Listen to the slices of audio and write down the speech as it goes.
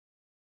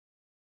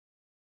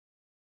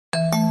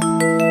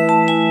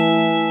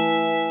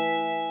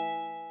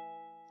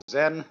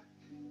Zen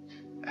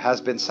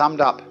has been summed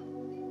up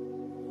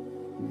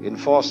in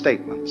 4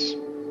 statements: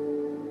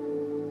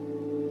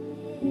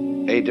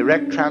 a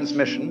direct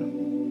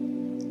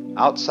transmission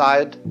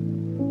outside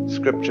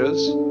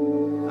scriptures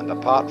and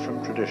apart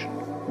from tradition,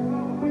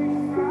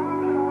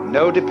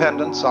 no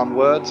dependence on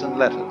words and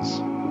letters,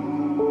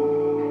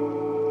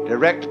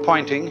 direct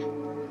pointing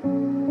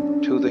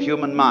to the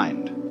human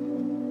mind,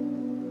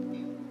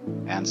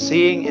 and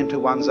seeing into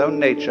one's own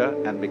nature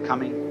and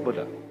becoming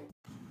Buddha.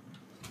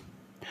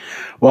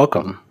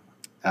 Welcome.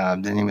 The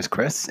name is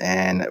Chris,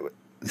 and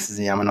this is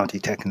the Yamanoti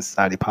Tech and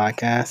Society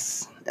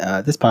podcast.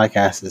 This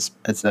podcast is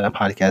a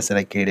podcast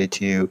dedicated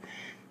to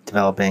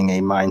developing a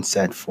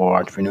mindset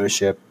for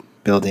entrepreneurship,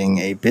 building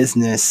a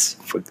business,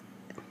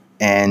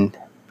 and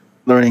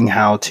learning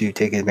how to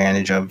take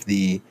advantage of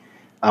the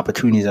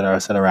opportunities that are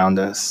set around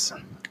us.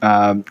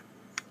 I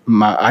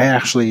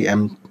actually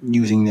am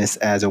using this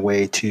as a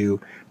way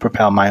to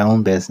propel my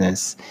own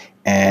business,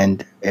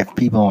 and if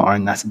people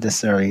aren't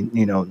necessarily,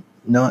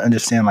 don't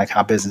understand like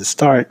how business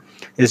start,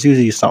 it's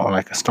usually you start with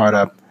like a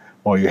startup,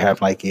 or you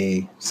have like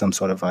some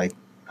sort of like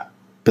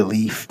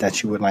belief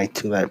that you would like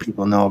to let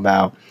people know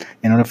about.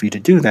 In order for you to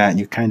do that,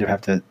 you kind of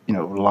have to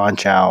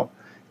launch out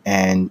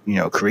and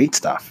create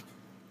stuff.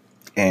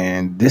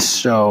 And this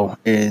show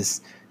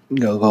is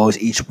goes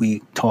each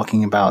week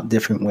talking about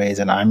different ways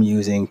that I'm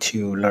using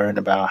to learn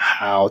about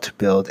how to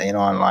build an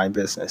online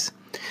business.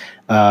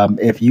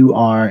 If you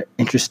are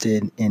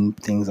interested in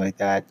things like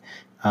that,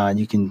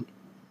 you can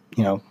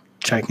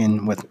check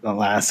in with the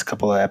last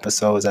couple of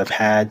episodes I've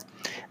had.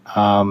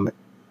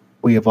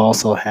 We have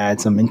also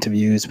had some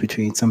interviews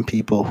between some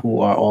people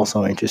who are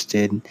also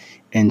interested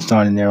in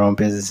starting their own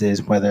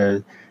businesses,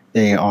 whether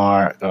they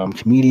are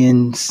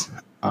comedians,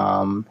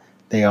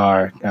 they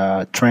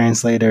are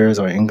translators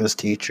or English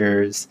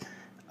teachers.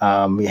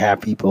 We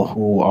have people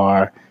who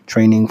are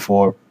training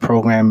for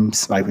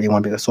programs, like they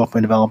want to be a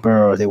software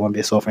developer, or they want to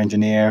be a software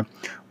engineer,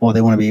 or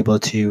they want to be able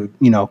to,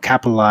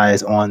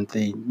 capitalize on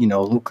the,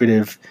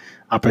 lucrative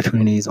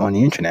opportunities on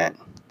the internet.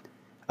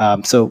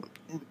 So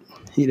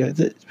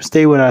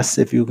stay with us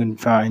if you can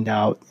find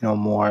out,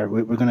 more.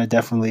 We're going to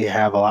definitely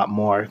have a lot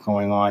more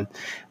going on.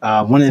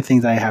 One of the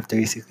things I have to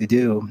basically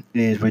do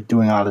is we're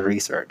doing a lot of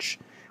research.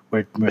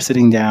 We're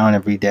sitting down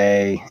every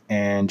day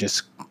and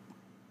just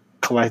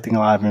collecting a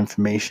lot of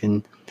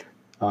information,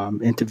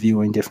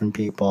 interviewing different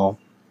people,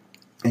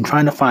 and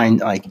trying to find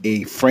like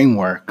a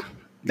framework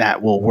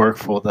that will work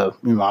for the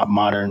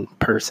modern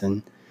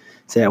person,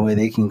 so that way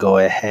they can go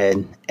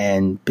ahead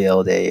and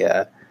build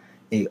a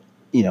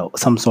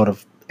some sort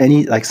of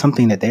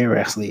something that they're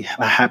actually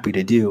happy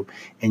to do,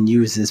 and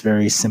use this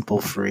very simple,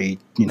 free,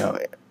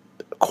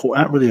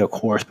 not really a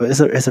course, but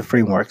it's a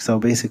framework. So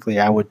basically,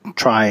 I would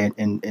try it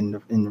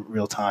in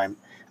real time.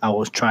 I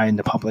will try in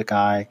the public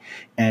eye,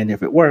 and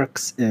if it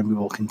works, then we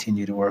will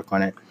continue to work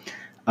on it.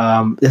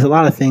 There's a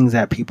lot of things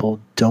that people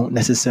don't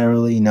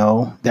necessarily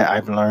know that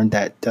I've learned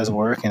that does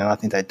work, and a lot of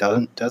things that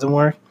doesn't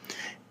work.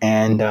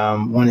 And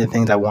one of the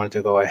things I wanted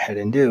to go ahead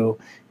and do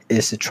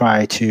is to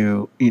try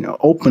to,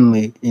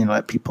 openly,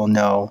 let people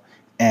know,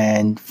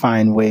 and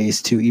find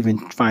ways to even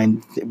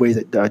find ways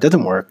that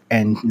doesn't work,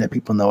 and let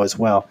people know as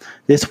well.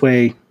 This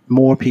way,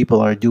 more people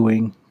are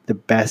doing the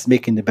best,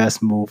 making the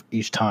best move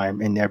each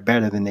time, and they're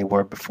better than they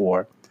were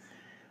before.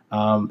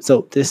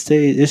 So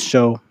this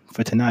show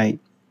for tonight,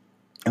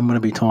 I'm going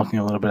to be talking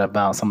a little bit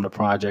about some of the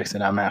projects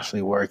that I'm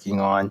actually working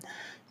on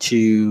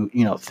to,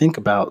 think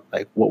about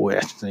like what would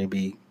actually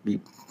be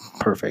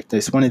perfect.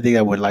 There's one thing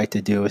I would like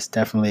to do is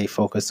definitely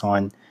focus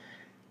on,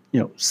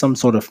 some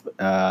sort of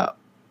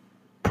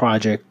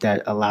project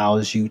that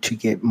allows you to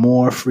get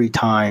more free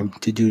time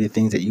to do the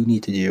things that you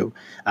need to do.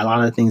 A lot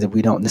of the things that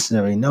we don't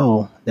necessarily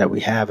know that we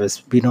have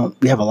is we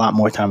have a lot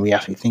more time we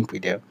actually think we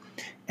do.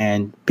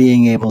 And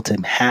being able to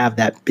have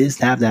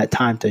that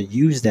time to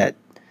use that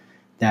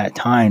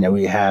time that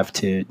we have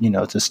to,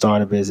 to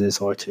start a business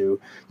or to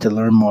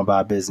learn more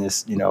about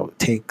business,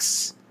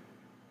 takes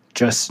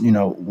just,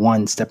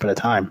 one step at a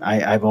time.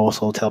 I've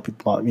also tell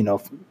people,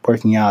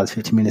 working out is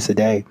 15 minutes a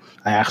day.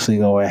 I actually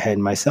go ahead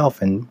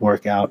myself and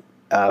work out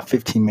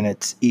 15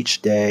 minutes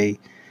each day,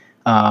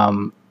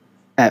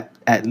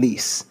 at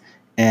least.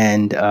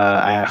 And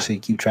I actually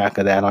keep track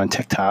of that on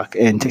TikTok.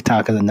 And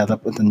TikTok is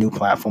a new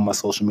platform, a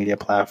social media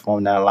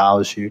platform that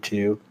allows you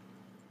to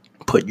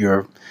put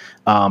your,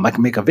 I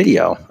can make a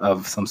video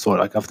of some sort,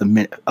 like up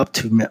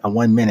to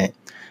 1 minute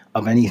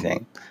of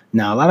anything.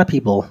 Now, a lot of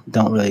people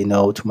don't really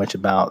know too much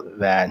about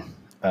that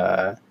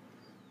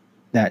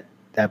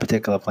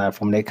particular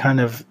platform. They kind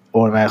of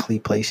automatically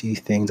place these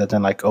things that they're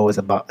like, oh, it's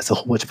a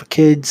whole bunch for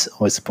kids,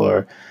 or it's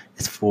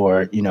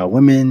for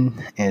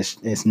women, and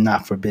it's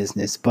not for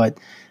business. But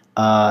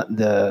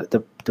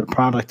the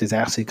product is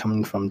actually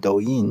coming from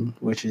Douyin,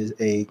 which is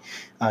a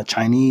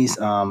Chinese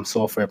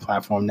software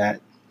platform that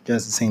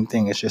does the same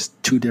thing. It's just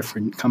two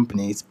different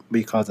companies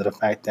because of the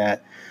fact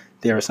that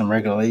there are some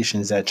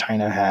regulations that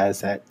China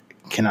has that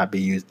cannot be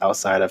used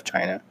outside of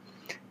China.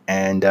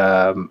 And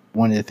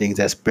one of the things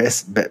that's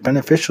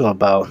beneficial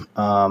about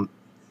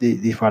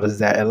these products is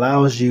that it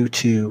allows you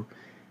to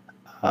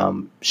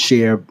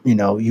share,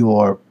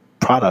 your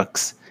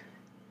products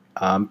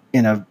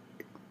in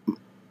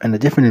a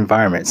different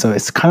environment. So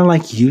it's kind of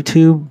like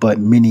YouTube, but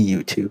mini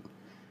YouTube.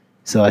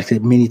 So like a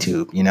mini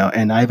tube,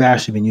 and I've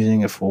actually been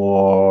using it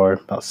for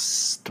about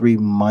 3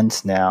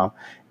 months now,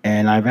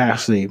 and I've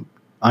actually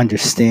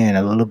understand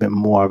a little bit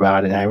more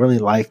about it. And I really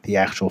like the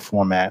actual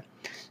format.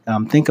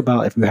 Think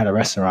about if you had a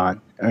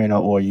restaurant,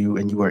 or you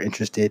were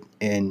interested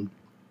in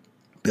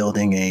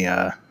building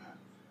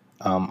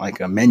like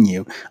a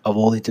menu of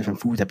all these different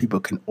foods that people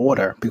can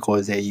order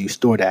because they use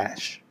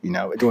DoorDash.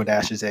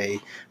 DoorDash is a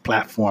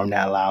platform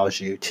that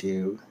allows you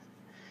to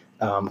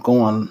go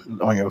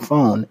on your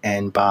phone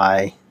and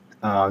buy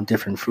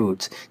different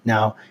foods.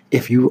 Now,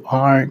 if you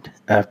aren't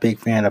a big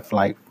fan of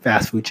like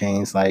fast food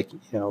chains like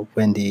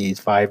Wendy's,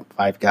 Five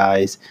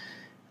Guys,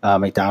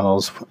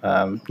 McDonald's,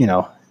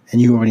 and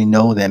you already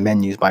know their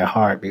menus by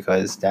heart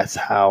because that's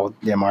how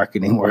their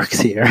marketing works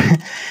here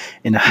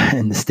in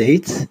the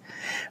States.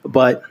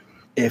 But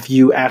if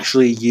you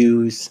actually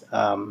use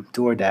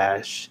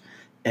DoorDash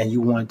and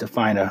you want to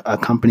find a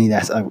company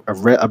that's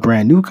a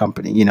brand new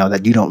company,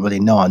 that you don't really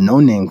know, a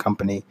no-name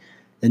company,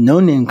 the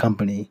no-name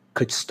company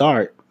could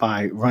start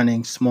by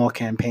running small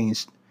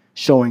campaigns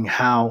showing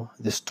how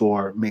the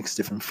store makes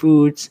different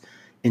foods,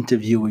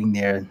 interviewing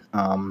their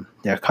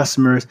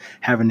customers,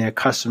 having their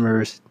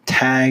customers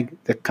tag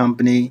the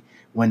company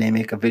when they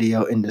make a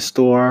video in the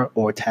store,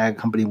 or tag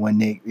company when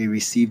they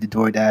receive the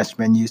DoorDash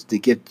menus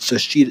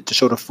to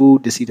show the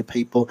food, to see the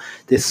people.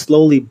 They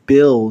slowly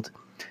build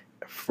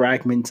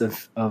fragments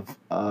of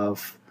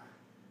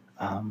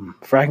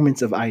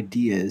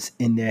ideas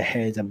in their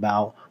heads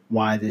about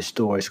why this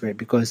store is great.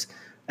 Because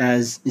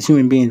as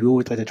human beings, we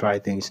always like to try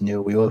things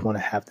new. We always want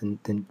to have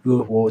we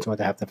always want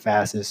to have the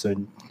fastest or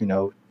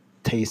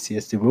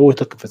tastiest. We're always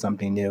looking for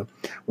something new,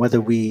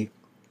 whether we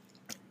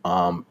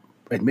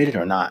admit it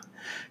or not.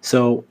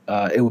 So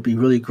it would be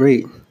really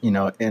great,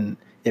 and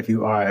if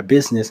you are a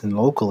business and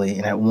locally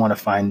and I want to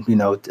find,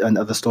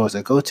 other stores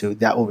to go to,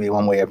 that will be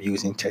one way of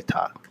using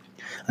TikTok.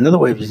 Another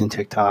way of using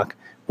TikTok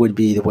would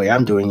be the way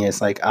I'm doing it.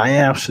 It's like I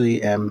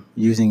actually am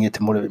using it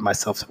to motivate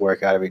myself to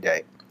work out every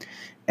day.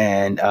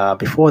 And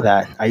before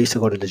that, I used to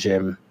go to the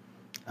gym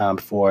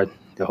before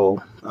the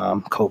whole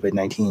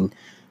COVID-19.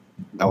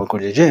 I would go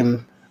to the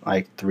gym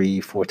like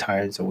 3-4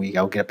 times a week.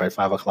 I would get up at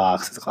 5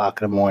 o'clock, 6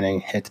 o'clock in the morning,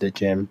 head to the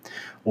gym,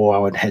 or I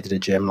would head to the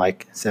gym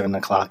like 7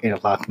 o'clock, 8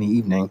 o'clock in the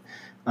evening,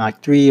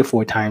 like 3 or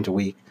 4 times a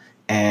week,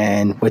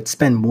 and would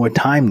spend more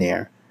time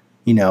there,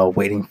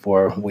 waiting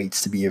for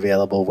weights to be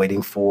available,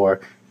 waiting for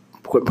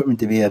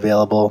equipment to be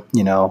available,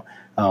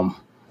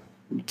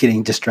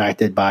 getting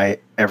distracted by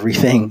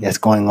everything that's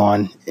going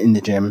on in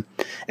the gym,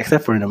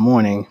 except for in the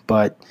morning.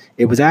 But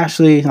it was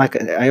actually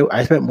like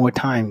I spent more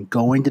time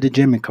going to the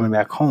gym and coming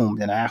back home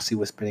than I actually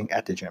was spending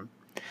at the gym.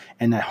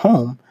 And at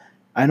home,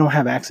 I don't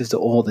have access to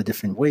all the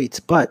different weights,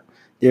 but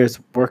there's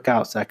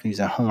workouts I can use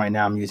at home. Right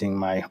now, I'm using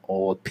my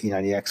old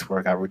P90X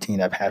workout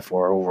routine I've had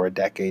for over a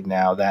decade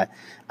now that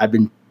I've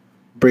been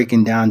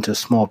breaking down to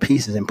small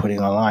pieces and putting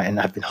online, and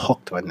I've been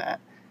hooked on that.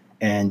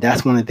 And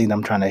that's one of the things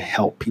I'm trying to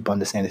help people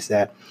understand is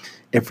that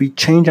if we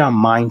change our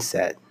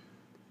mindset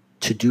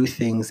to do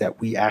things that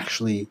we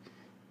actually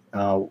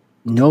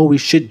know we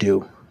should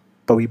do,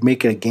 but we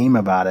make it a game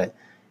about it,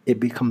 it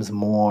becomes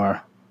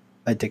more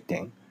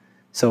addicting.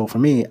 So for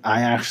me,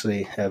 I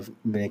actually have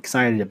been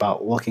excited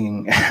about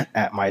looking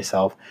at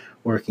myself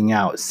working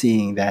out,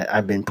 seeing that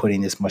I've been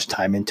putting this much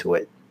time into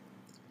it.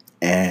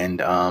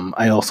 And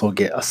I also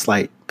get a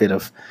slight bit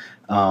of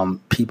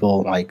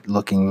people like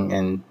looking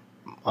and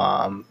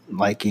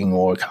liking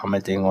or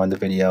commenting on the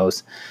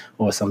videos,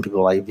 or some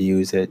people like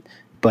views it.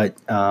 But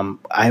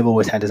I've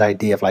always had this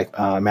idea of like,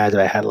 imagine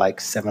I had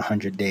like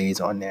 700 days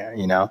on there,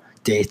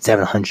 day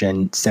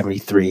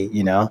 773,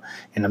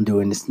 and I'm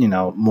doing this,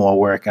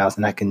 more workouts,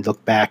 and I can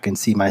look back and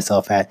see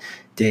myself at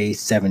day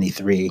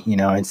 73,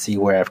 and see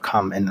where I've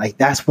come. And like,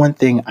 that's one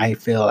thing I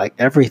feel like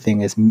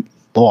everything is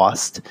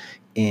lost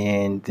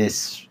in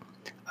this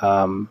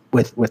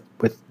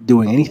with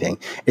doing anything,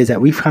 is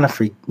that we kind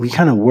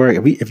of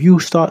work. If you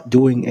start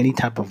doing any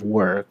type of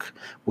work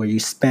where you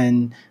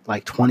spend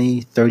like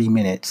 20-30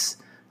 minutes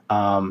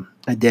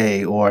a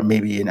day, or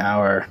maybe an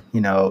hour,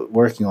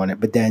 working on it,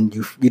 but then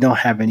you don't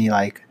have any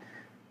like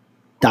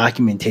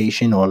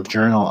documentation or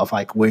journal of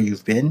like where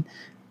you've been,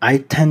 I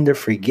tend to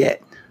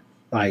forget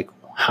like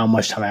how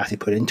much time I actually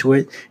put into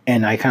it,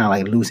 and I kind of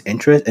like lose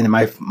interest, and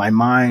my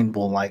mind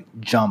will like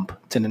jump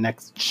to the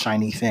next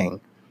shiny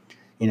thing.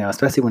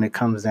 Especially when it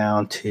comes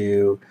down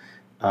to,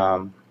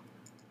 the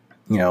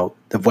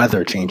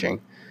weather changing.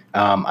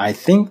 I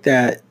think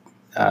that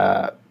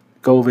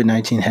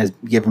COVID-19 has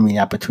given me the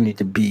opportunity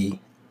to be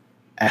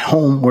at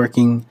home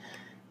working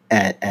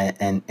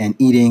and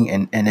eating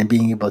and then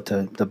being able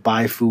to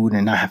buy food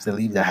and not have to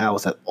leave the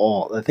house at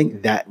all. I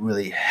think that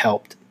really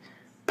helped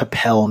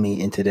propel me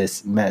into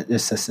this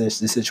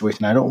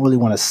situation. I don't really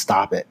want to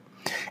stop it.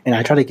 And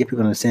I try to get people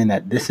to understand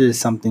that this is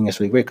something that's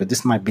really great, because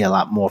this might be a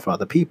lot more for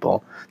other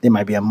people. There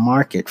might be a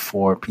market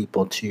for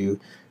people to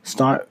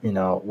start,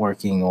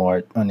 working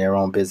or on their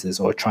own business,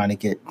 or trying to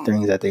get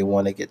things that they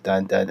want to get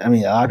done. I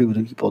mean, a lot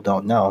of people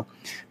don't know.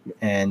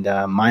 And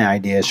my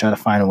idea is trying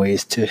to find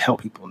ways to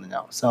help people to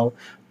know. So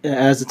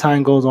as the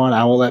time goes on,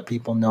 I will let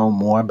people know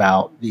more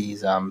about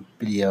these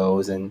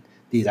videos and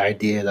these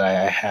ideas that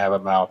I have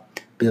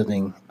about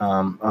building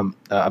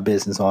a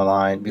business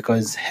online,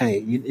 because hey,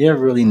 you never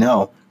really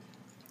know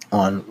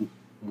on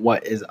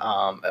what is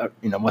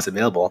what's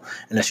available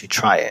unless you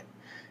try it.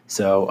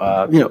 So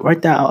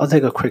right now I'll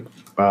take a quick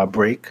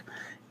break,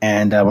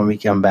 and when we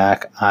come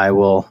back, I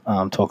will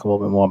talk a little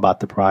bit more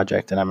about the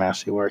project that I'm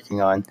actually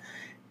working on,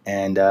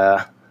 and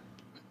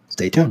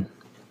stay tuned.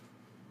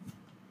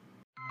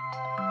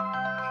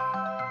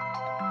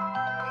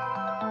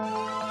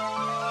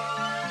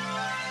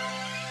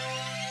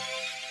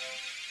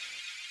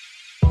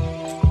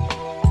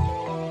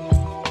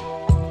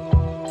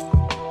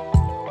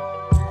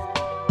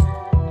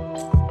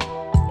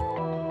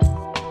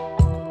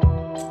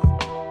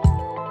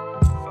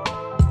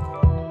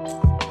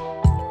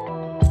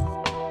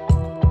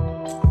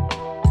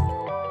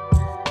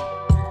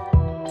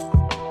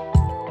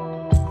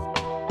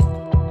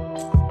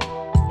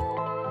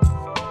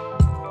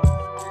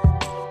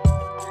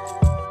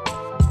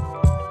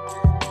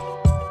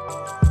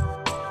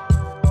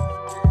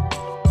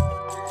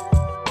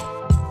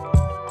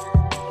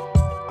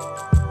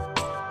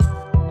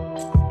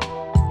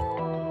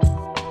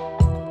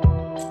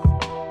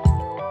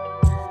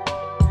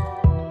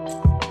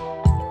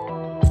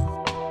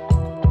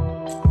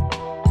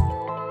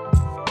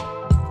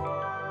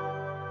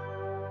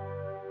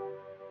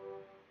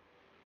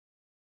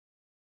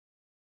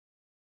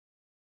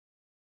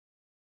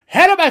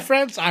 Hello, my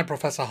friends. I'm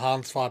Professor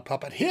Hans von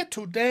Puppet here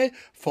today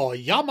for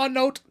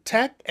Yamanote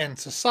Tech and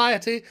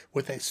Society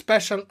with a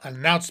special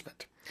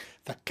announcement.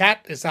 The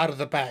cat is out of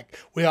the bag.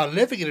 We are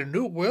living in a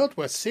new world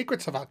where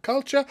secrets of our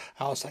culture,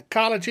 our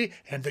psychology,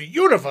 and the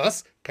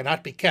universe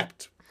cannot be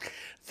kept.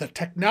 The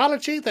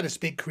technology that is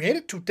being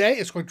created today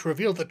is going to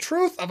reveal the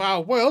truth of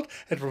our world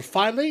and will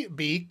finally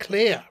be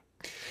clear.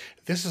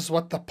 This is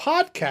what the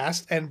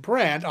podcast and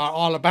brand are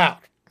all about.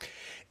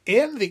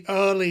 In the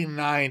early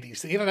 90s,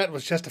 the internet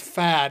was just a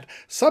fad,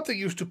 something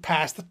used to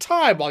pass the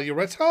time while you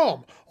were at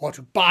home, or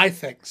to buy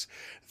things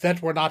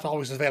that were not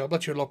always available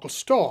at your local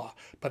store.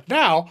 But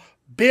now,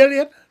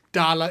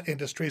 billion-dollar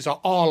industries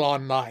are all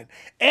online.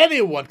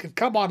 Anyone can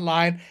come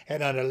online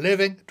and earn a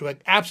living doing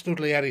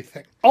absolutely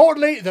anything.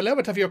 Only the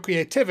limit of your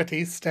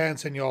creativity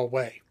stands in your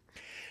way.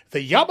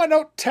 The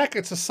Yamanote Tech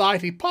and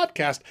Society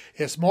podcast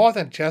is more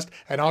than just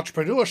an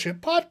entrepreneurship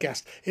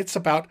podcast. It's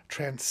about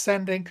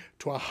transcending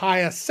to a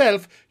higher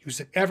self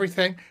using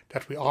everything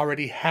that we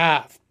already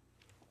have.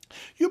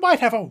 You might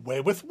have a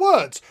way with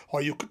words,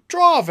 or you could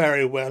draw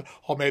very well,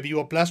 or maybe you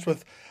are blessed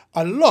with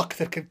a look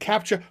that can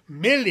capture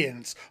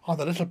millions on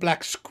the little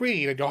black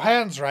screen in your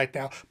hands right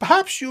now.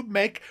 Perhaps you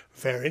make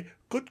very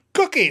good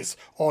cookies,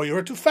 or you're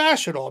into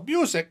fashion or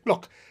music.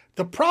 Look,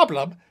 the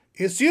problem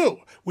is you.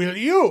 Will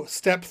you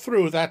step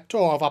through that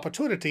door of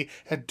opportunity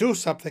and do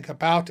something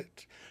about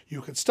it?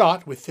 You can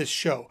start with this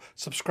show.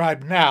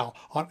 Subscribe now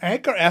on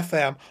Anchor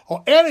FM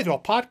or any of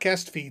your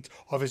podcast feeds,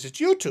 or visit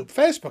YouTube,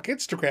 Facebook,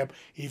 Instagram,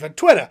 even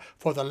Twitter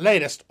for the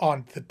latest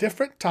on the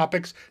different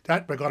topics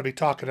that we're going to be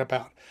talking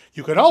about.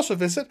 You can also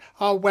visit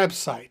our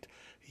website,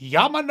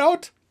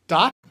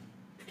 yamanote.com.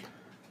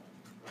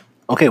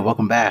 Okay,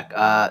 welcome back.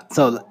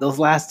 So those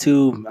last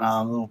two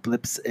little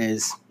blips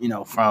is,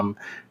 from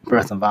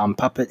Professor Von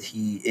Puppet.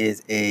 He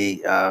is a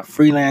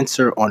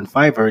freelancer on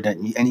Fiverr that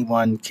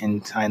anyone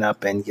can sign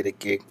up and get a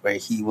gig where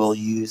he will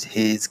use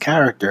his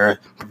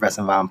character,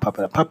 Professor Von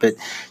Puppet, a puppet,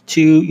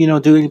 to,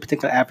 do any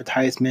particular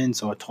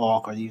advertisements or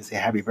talk, or even say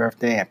happy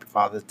birthday, happy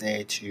Father's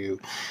Day to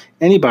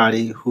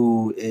anybody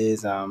who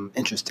is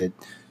interested.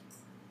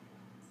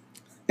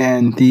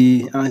 And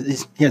he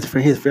has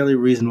fairly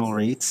reasonable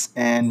rates,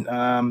 and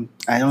I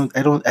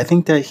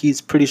think that he's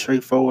pretty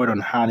straightforward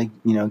on how to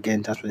get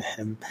in touch with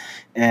him.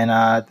 And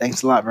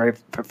thanks a lot,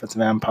 Professor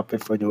Van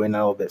Puppet, for doing that a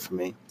little bit for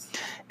me.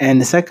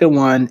 And the second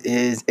one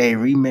is a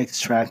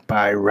remix track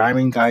by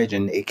Ryman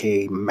Gaijin,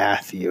 aka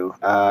Matthew.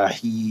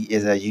 He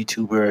is a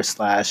YouTuber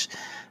slash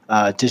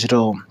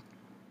digital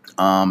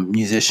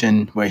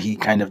musician, where he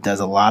kind of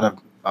does a lot of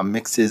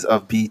mixes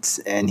of beats,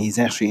 and he's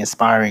actually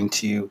aspiring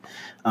to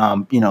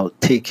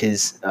take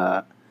his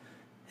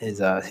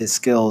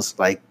skills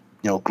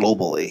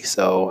globally.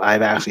 So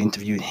I've actually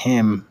interviewed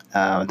him.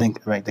 I think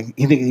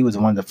he was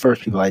one of the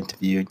first people I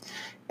interviewed,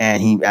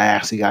 and I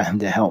actually got him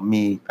to help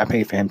me. I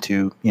paid for him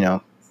to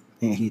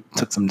he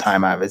took some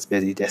time out of his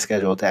busy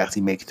schedule to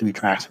actually make 3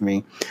 tracks for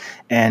me.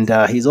 And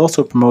he's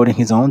also promoting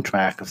his own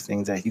track of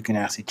things that you can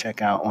actually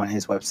check out on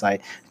his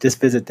website.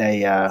 Just visit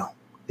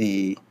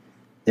the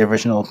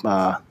original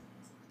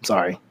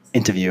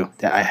interview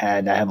that I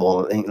had. I have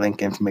all the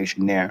link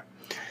information there.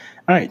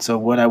 All right, so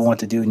what I want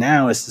to do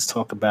now is just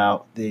talk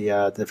about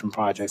the different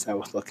projects I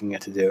was looking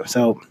at to do.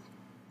 So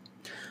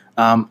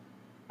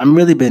I'm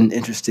really been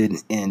interested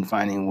in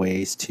finding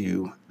ways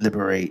to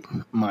liberate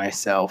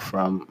myself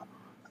from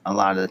a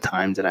lot of the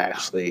times that I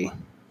actually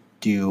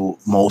do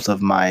most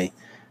of my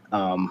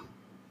um,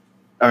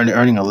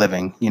 earning a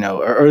living.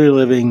 Earning a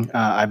living.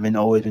 I've been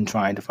always been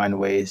trying to find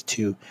ways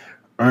to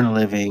earn a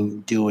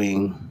living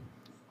doing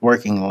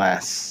working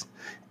less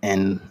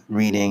and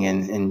reading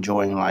and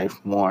enjoying life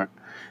more.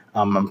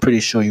 I'm pretty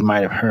sure you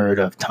might have heard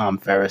of Tom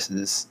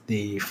Ferriss's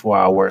The 4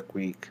 Hour Work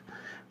Week,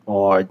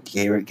 or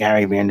Gary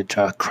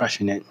Vaynerchuk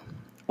crushing it,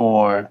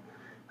 or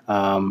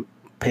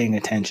paying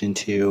attention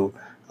to,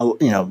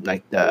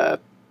 like the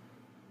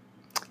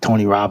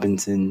Tony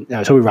Robbins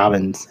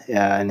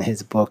and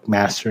his book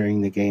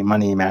Mastering the Game,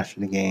 Money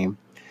Mastering the Game.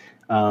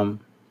 A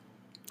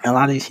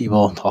lot of these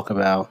people talk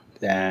about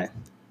that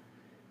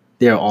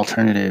there are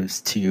alternatives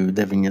to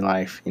living your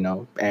life,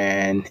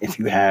 and if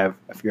you're head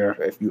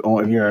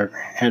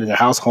of the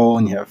household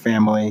and you have a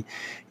family and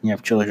you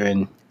have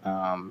children,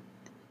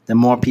 the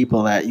more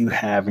people that you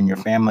have in your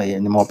family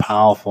and the more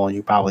powerful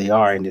you probably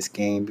are in this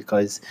game,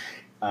 because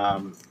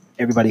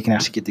everybody can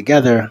actually get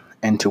together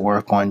and to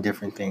work on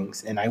different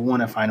things. And I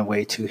want to find a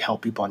way to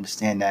help people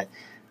understand that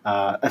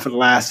for the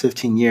last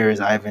 15 years,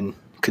 I've been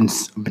a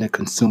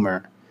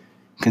consumer,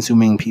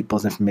 consuming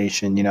people's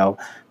information,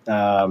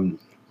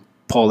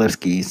 Paul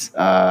Lipsky's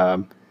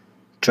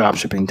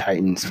Dropshipping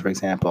Titans, for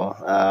example.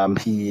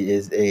 He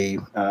is a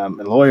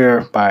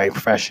lawyer by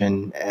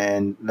profession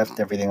and left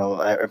everything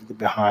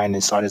behind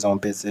and started his own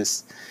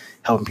business,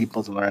 helping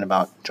people to learn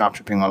about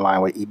dropshipping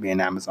online with eBay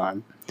and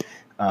Amazon.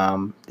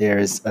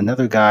 There's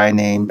another guy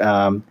named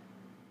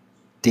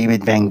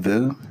David Vang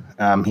Vu.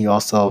 He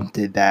also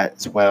did that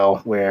as well,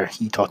 where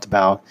he talked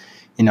about,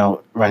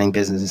 running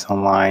businesses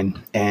online.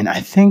 And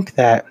I think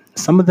that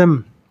some of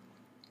them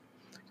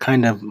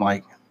kind of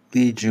like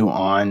lead you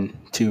on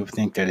to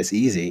think that it's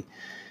easy,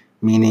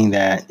 meaning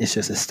that it's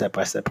just a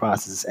step-by-step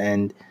process.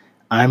 And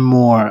I'm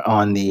more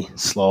on the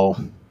slow,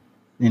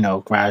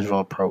 gradual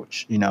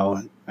approach.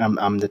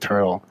 I'm the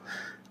turtle.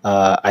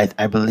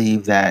 I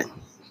believe that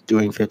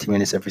doing 15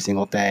 minutes every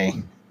single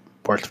day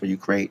works for you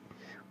great.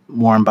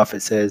 Warren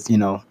Buffett says,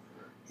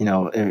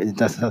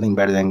 that's nothing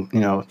better than,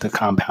 the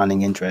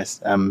compounding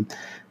interest. And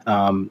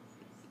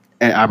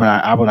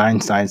Albert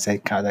Einstein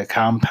said the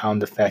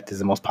compound effect is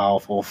the most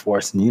powerful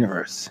force in the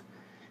universe.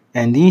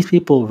 And these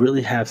people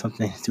really have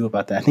something to do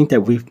about that. I think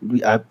that we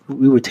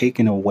were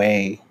taken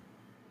away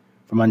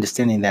from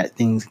understanding that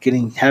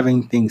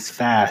having things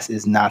fast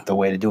is not the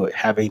way to do it.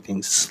 Having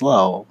things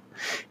slow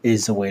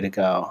is the way to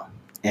go.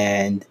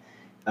 And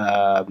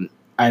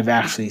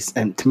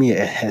and to me,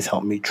 it has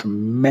helped me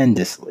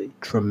tremendously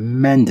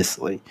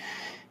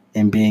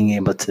in being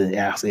able to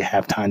actually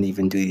have time to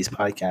even do these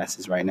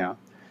podcasts right now.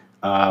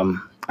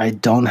 I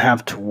don't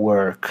have to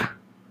work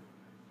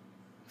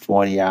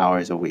 40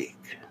 hours a week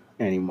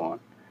anymore.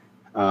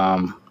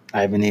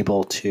 I've been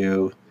able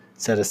to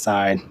set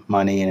aside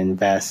money and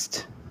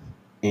invest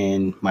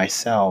in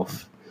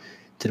myself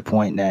to the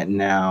point that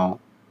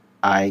now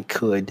I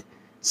could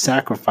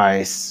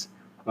sacrifice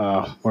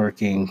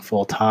working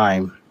full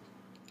time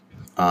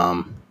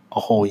a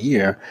whole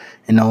year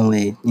and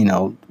only,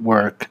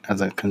 work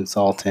as a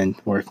consultant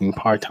working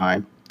part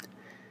time.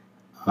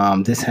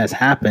 This has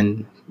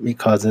happened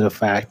because of the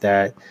fact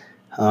that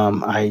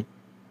I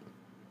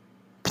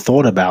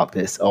thought about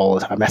this all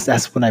the time.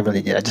 That's what I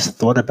really did. I just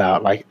thought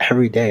about, like,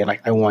 every day.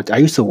 Like, I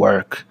used to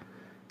work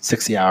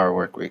 60-hour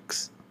work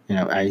weeks.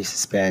 I used to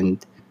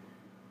spend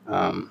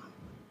I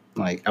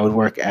would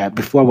work at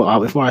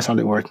before I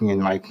started working in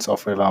like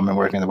software development,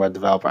 working as a web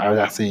developer. I was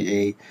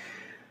actually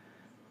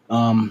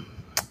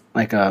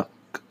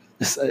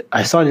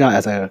I started out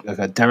as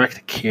a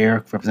direct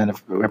care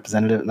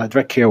representative, not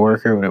direct care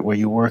worker, where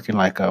you work in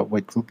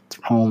with group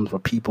homes for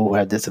people who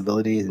have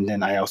disabilities, and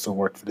then I also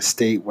worked for the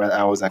state where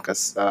I was like a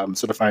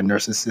certified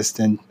nurse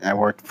assistant. I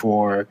worked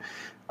for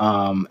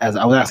as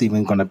I was actually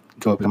even going to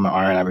go become an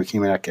RN. I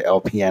became like an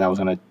LPN. I was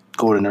going to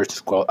go to nursing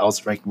school. I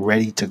was like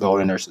ready to go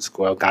to nursing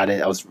school. I got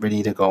it. I was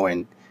ready to go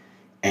in,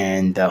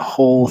 and the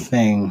whole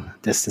thing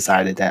just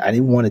decided that I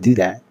didn't want to do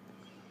that.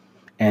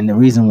 And the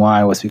reason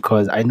why was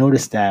because I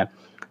noticed that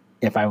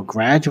if I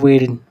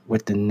graduated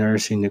with the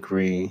nursing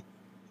degree,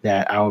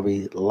 that I would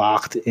be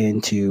locked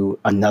into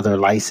another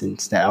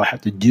license, that I would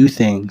have to do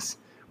things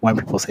when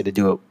people say to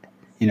do it.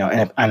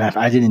 And if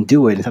I didn't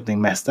do it and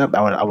something messed up,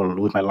 I would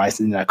lose my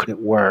license and I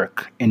couldn't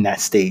work in that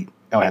state.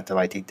 I would have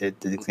to take the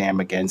exam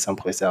again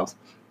someplace else.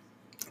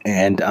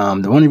 And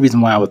the only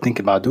reason why I would think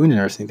about doing the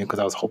nursing thing, because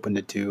I was hoping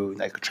to do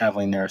like a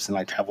traveling nurse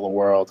and travel the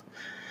world.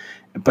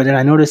 But then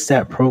I noticed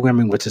that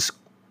programming was just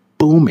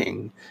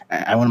booming.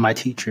 One of my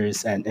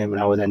teachers, and when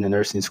I was in the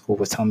nursing school,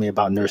 was telling me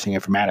about nursing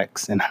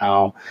informatics and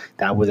how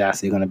that was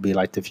actually going to be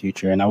like the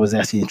future. And I was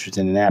actually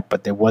interested in that,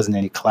 but there wasn't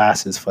any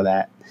classes for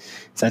that.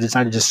 So I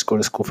decided to just go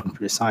to school for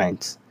computer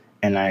science.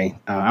 And I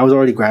was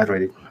already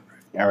graduated.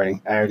 I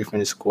already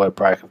finished school at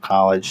Braddock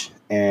College.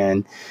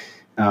 And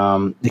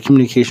the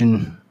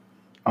communication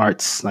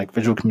arts, like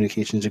visual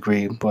communications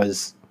degree,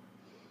 was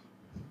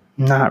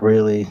not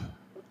really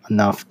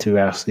enough to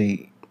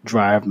actually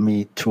drive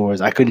me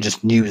towards. I couldn't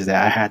just use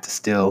that. I had to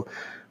still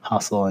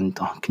hustle and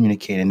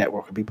communicate and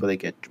network with people to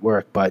get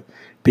work. But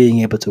being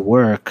able to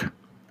work,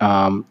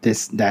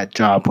 that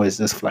job was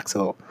just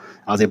flexible.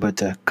 I was able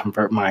to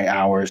convert my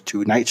hours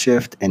to night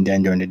shift, and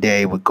then during the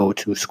day would go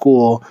to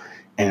school,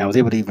 and I was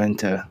able to even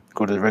to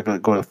go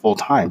to full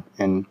time,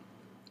 and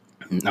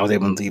I was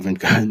able to even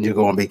to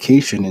go on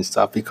vacation and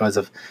stuff because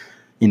of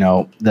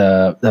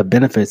the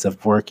benefits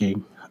of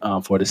working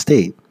for the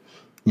state.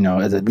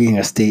 Being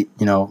a state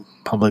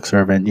public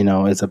servant,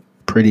 is a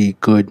pretty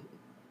good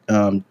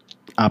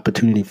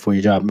opportunity for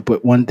your job.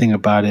 But one thing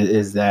about it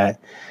is that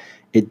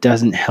it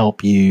doesn't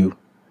help you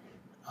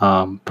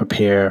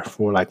prepare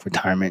for like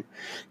retirement.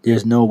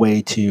 There's no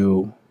way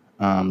to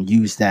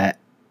use that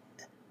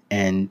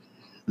and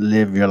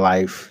live your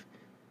life.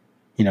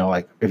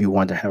 Like if you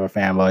want to have a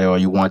family or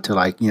you want to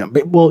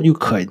well, you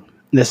could.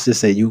 Let's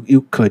just say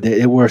you could.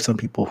 There were some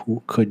people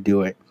who could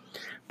do it,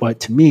 but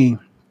to me,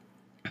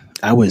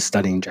 I was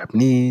studying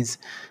Japanese.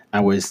 I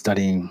was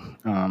studying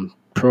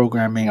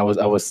programming. I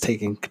was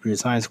taking computer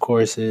science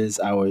courses.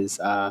 I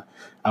was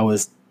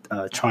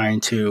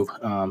trying to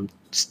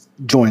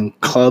join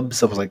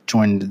clubs. I was like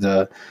joining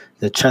the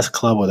chess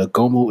club or the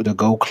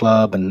Go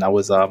club, and I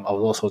was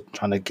also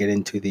trying to get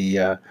into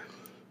the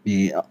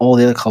all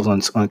the other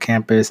clubs on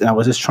campus. And I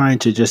was just trying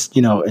to just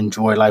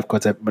enjoy life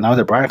because when I was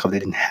at Briar Club, they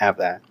didn't have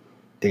that.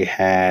 They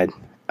had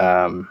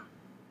um,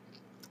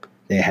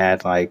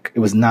 like it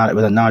was a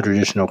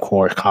non-traditional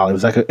core college. It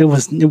was like it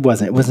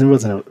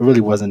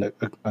really wasn't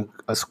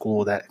a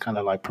school that kind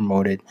of like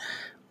promoted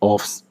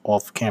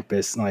off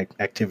campus like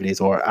activities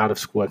or out of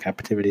school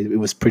activities. It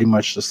was pretty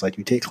much just like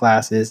you take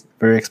classes,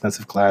 very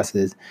expensive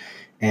classes,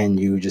 and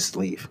you just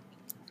leave.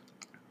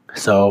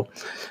 So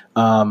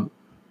I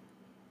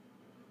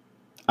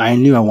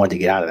knew I wanted to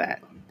get out of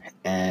that.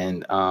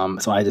 And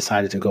so I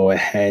decided to go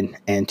ahead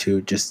and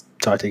to just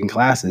start taking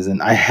classes.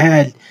 And I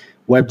had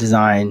web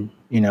design,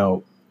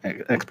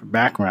 expert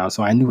background,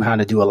 so I knew how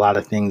to do a lot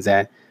of things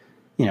that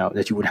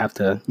you would have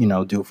to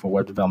do for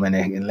web development.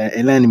 And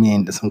it landed me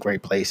into some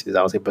great places.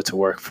 I was able to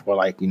work for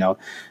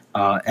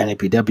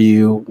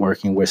NAPW,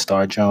 working with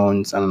Star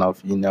Jones. I don't know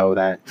if you know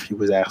that she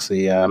was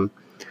actually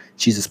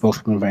she's a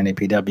spokeswoman for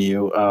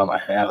NAPW.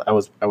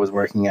 I was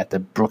working at the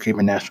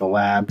Brookhaven National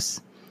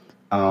Labs,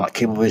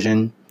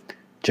 Cablevision,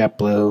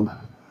 JetBlue.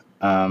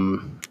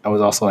 I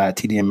was also at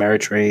TD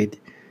Ameritrade,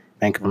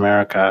 Bank of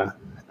America,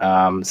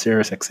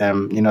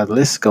 SiriusXM. The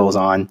list goes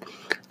on.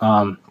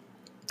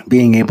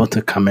 Being able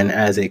to come in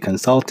as a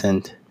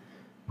consultant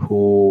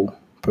who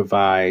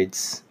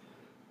provides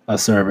a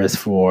service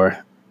for,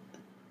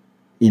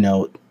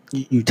 you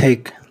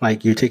take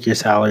your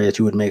salary that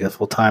you would make a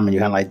full time and you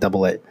kind of like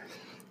double it,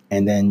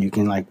 and then you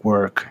can like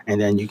work,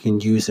 and then you can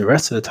use the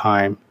rest of the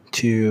time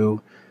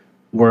to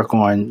work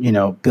on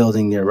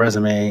building your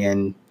resume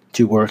and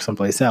to work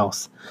someplace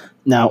else.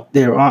 Now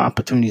there are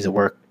opportunities to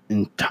work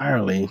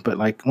entirely, but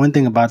like one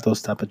thing about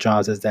those type of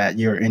jobs is that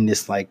you're in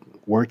this like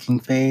working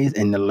phase,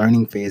 and the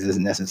learning phase is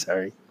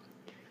necessary.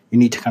 You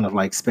need to kind of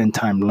like spend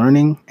time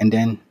learning and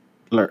then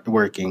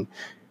working,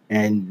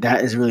 and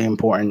that is really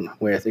important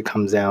where it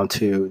comes down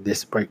to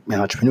this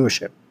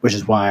entrepreneurship, which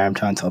is why I'm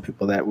trying to tell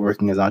people that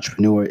working as an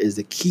entrepreneur is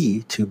the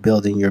key to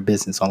building your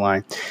business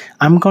online.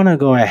 I'm gonna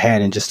go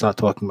ahead and just start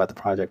talking about the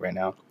project right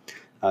now.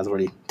 I was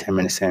already 10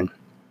 minutes in.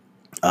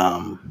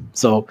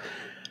 So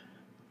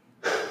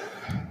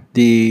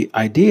the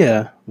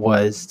idea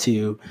was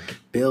to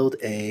build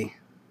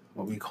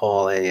what we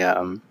call like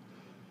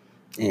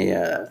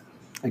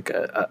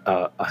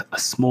a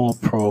small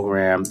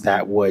program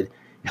that would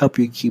help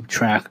you keep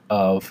track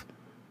of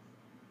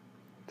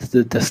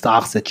the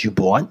stocks that you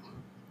bought,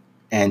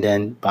 and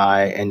then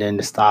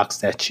the stocks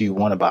that you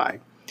want to buy.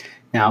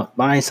 Now,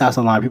 buying stocks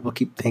online, people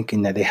keep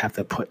thinking that they have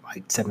to put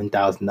like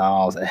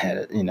 $7,000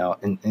 ahead, and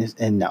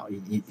no,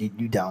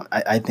 you don't.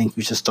 I think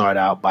you should start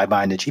out by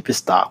buying the cheapest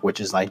stock, which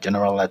is like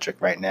General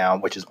Electric right now,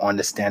 which is on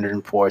the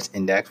Standard & Poor's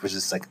index, which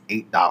is like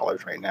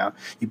 $8 right now.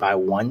 You buy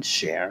one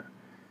share,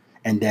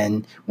 and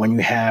then when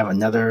you have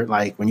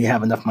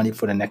enough money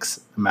for the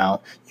next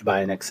amount, you buy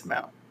the next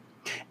amount.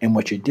 And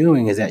what you're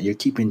doing is that you're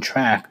keeping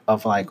track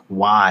of like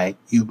why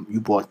you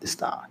bought the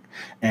stock.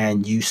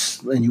 And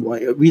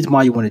the reason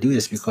why you want to do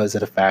this because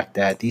of the fact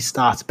that these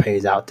stocks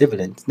pays out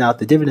dividends. Now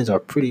the dividends are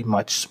pretty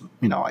much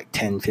like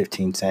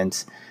 10-15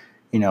 cents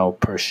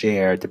per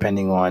share,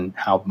 depending on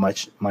how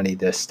much money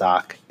the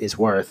stock is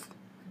worth.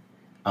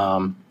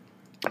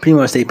 Pretty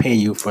much they pay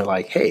you for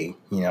like, hey,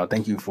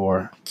 thank you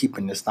for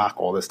keeping the stock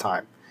all this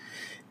time.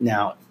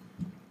 Now,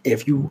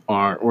 if you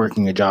are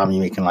working a job and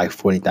you're making like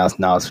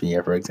 $40,000 a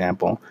year, for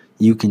example,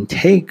 you can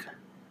take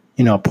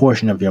a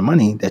portion of your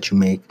money that you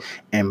make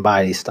and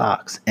buy these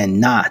stocks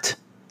and not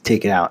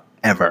take it out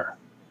ever.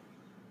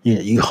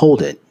 You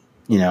hold it,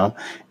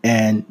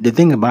 and the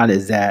thing about it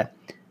is that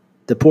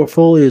the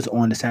portfolios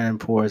on the Standard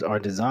 & Poor's are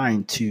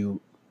designed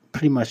to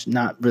pretty much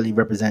not really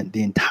represent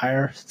the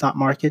entire stock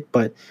market,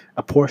 but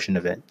a portion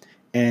of it.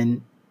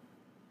 And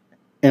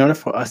in order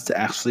for us to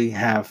actually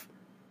have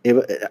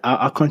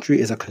Our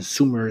country is a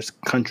consumer's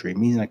country,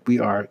 meaning like we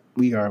are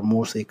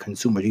mostly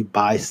consumers. We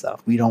buy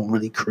stuff. We don't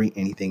really create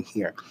anything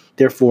here.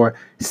 Therefore,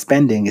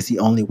 spending is the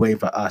only way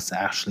for us to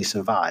actually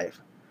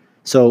survive.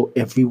 So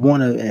if you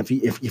want to, if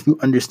you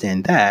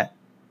understand that,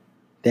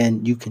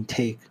 then you can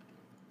take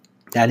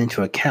that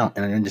into account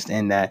and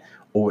understand that,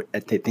 or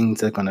that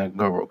things are gonna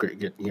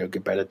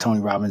get better. Tony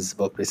Robbins'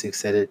 book basically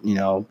said it.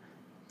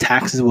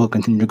 Taxes will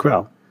continue to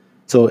grow.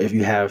 So if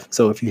you have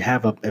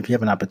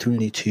an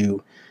opportunity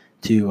to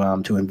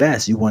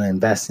invest, you want to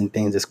invest in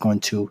things that's going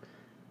to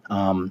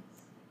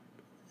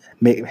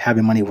make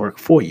having money work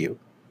for you.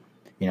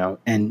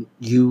 And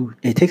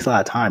it takes a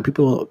lot of time.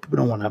 People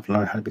don't want to have to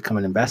learn how to become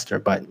an investor,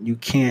 but you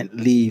can't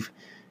leave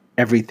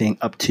everything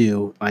up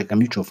to like a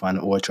mutual fund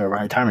or to a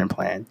retirement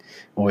plan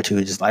or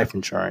to just life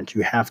insurance.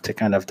 You have to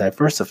kind of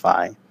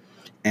diversify.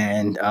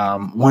 And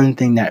one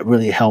thing that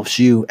really helps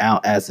you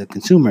out as a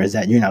consumer is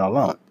that you're not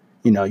alone.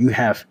 You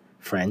have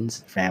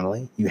friends,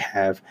 family, you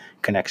have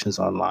connections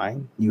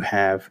online, you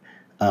have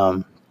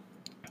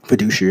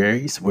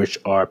fiduciaries, which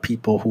are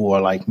people who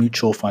are like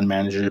mutual fund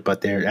managers,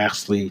 but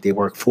they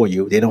work for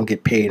you. They don't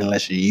get paid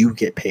unless you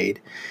get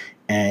paid.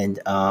 And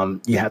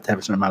you have to have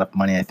a certain amount of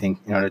money, I think,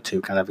 in order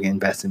to kind of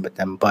invest in with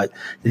them. But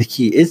the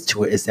key is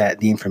that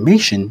the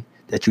information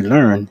that you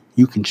learn,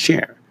 you can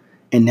share.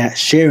 And that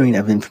sharing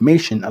of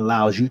information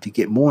allows you to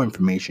get more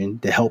information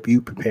to help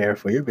you prepare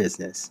for your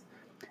business.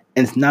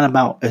 And this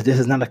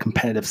is not a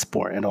competitive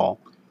sport at all.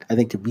 I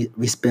think that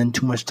we spend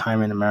too much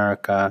time in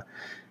America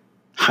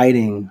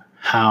hiding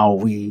how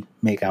we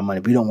make our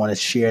money. We don't want to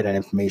share that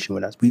information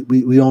with us.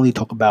 We only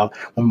talk about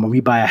when we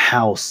buy a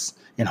house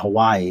in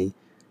Hawaii.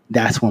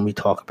 That's when we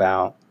talk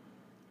about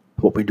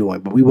what we're doing.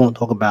 But we won't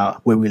talk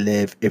about where we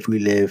live if we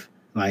live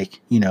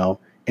in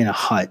a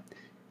hut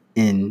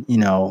in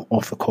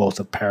off the coast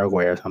of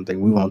Paraguay or something.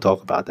 We won't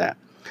talk about that.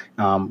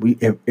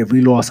 If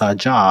we lost our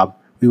job,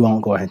 we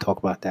won't go ahead and talk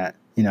about that.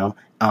 We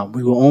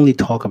will only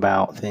talk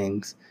about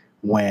things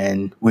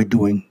when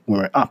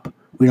we're up.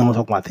 We don't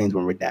talk about things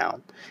when we're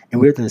down. And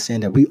we have to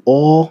understand that we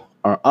all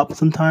are up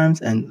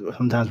sometimes and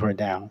sometimes we're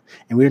down.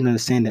 And we have to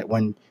understand that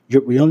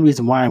the only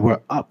reason why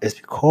we're up is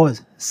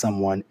because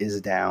someone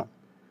is down,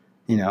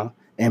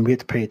 and we have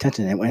to pay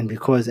attention.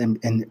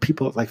 And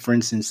people like, for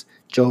instance,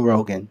 Joe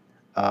Rogan,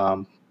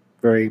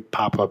 very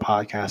popular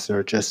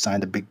podcaster, just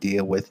signed a big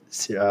deal with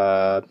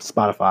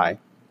Spotify,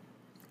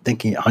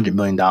 thinking $100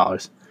 million.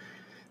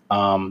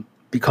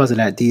 Because of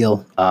that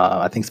deal,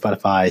 I think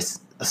Spotify's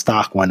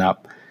stock went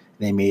up.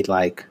 They made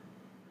like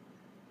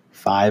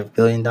 $5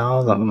 billion,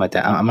 something like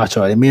that. I'm not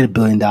sure. They made $1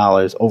 billion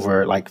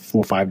over like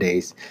 4 or 5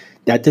 days.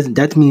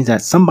 That means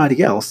that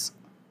somebody else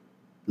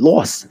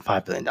lost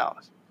 $5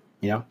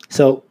 billion.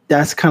 So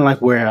that's kind of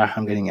like where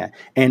I'm getting at.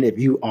 And if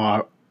you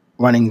are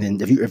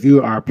if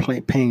you are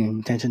paying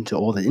attention to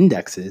all the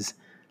indexes,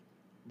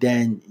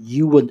 then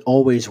you would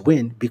always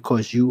win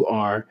because you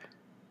are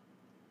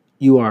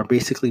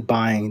basically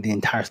buying the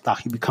entire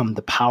stock. You become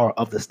the power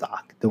of the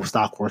stock. The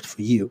stock works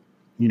for you.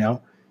 You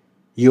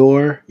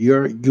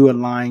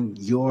align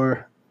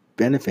your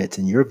benefits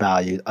and your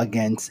value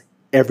against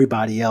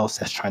everybody else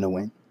that's trying to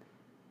win.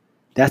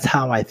 That's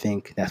how I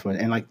think that's what.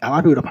 And like a lot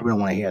of people probably don't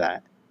want to hear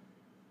that.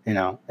 They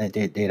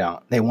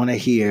don't. They want to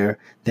hear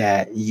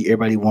that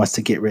everybody wants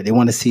to get rid. They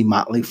want to see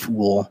Motley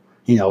Fool,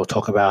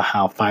 talk about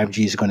how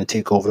 5G is going to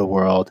take over the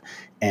world,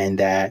 and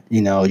that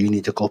you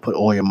need to go put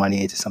all your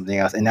money into something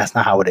else. And that's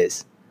not how it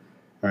is,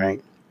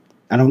 right?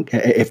 I don't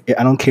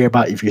care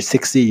about if you're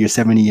 60, you're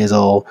 70 years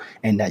old,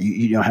 and that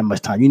you don't have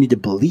much time. You need to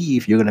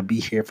believe you're going to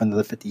be here for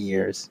another 50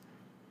 years,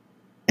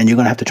 and you're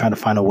going to have to try to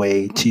find a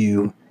way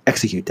to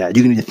execute that.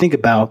 You're going to need to think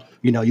about,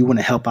 you want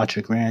to help out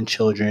your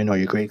grandchildren or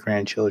your great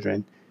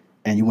grandchildren,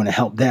 and you want to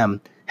help them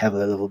have a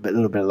little bit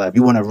of life.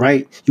 You want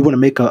to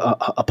make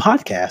a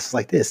podcast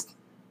like this,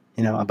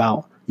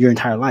 about your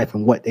entire life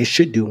and what they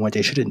should do and what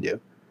they shouldn't do,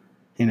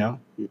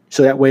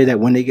 so that way that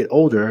when they get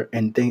older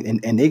and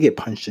they get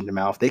punched in the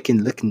mouth, they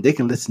can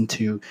listen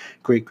to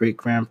great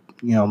grand,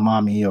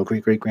 mommy or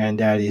great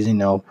granddaddy's,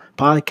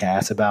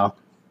 podcasts about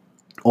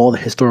all the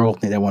historical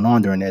things that went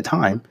on during their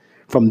time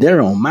from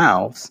their own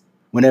mouths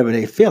whenever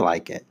they feel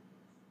like it,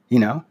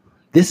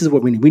 This is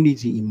what we need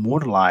to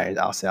immortalize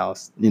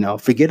ourselves.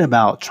 Forget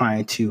about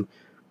trying to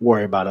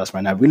worry about us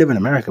right now. We live in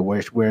America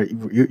where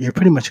you're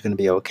pretty much going to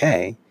be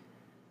okay.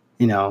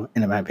 In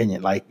my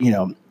opinion,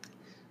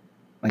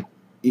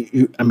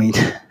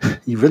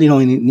 you really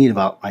only need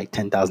about like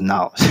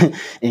 $10,000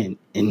 in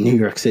New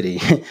York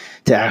City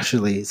to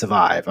actually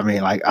survive. I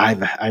mean, like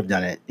I've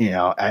done it.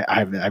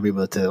 I've been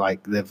able to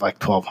like live like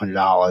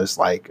 $1,200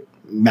 like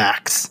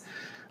max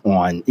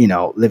on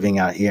living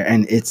out here,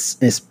 and it's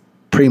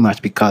pretty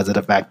much because of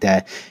the fact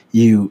that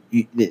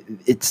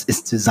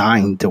it's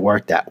designed to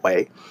work that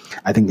way.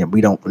 I think that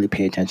we don't really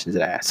pay attention to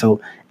that. So,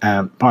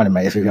 pardon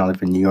me, if you don't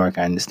live in New York,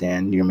 I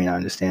understand. You may not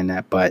understand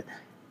that, but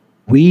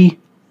we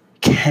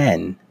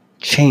can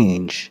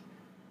change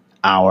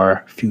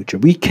our future.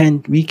 We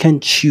can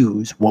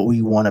choose what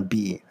we want to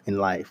be in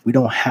life. We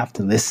don't have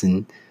to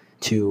listen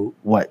to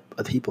what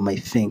other people may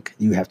think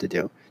you have to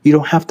do. You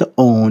don't have to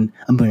own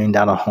 $1 million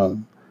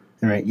home,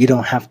 right? You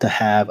don't have to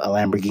have a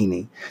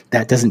Lamborghini.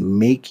 That doesn't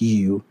make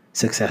you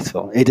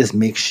successful. It just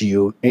makes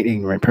you an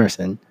ignorant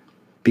person,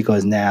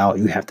 because now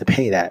you have to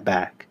pay that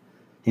back.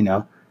 You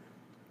know,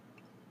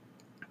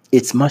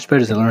 it's much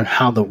better to learn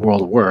how the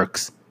world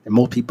works. And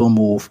most people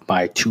move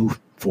by two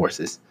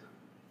forces: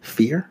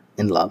 fear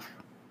and love.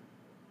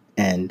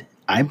 And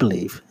I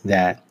believe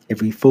that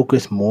if we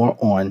focus more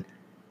on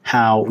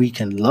how we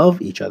can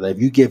love each other, if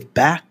you give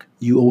back,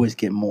 you always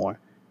get more.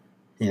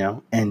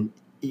 And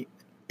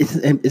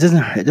it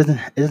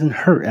doesn't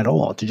hurt at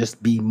all to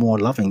just be more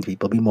loving to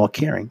people, be more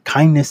caring.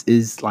 Kindness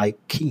is like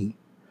key.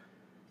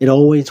 It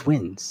always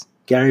wins.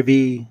 Gary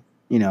Vee,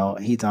 he's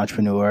an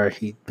entrepreneur.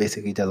 He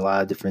basically does a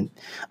lot of different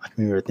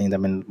entrepreneur things.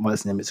 I've been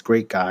listening to him. He's a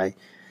great guy.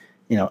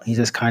 He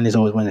says kindness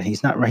always wins.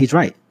 He's not right. He's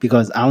right,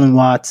 because Alan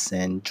Watts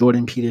and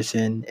Jordan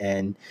Peterson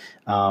and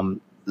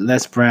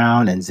Les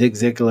Brown and Zig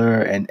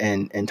Ziglar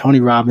and Tony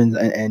Robbins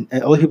and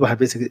other people have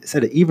basically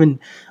said it. Even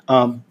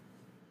what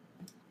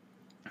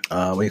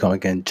do you call it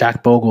again?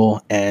 Jack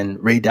Bogle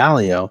and Ray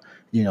Dalio,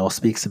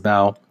 speaks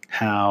about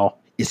how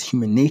it's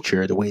human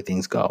nature, the way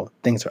things go.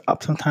 Things are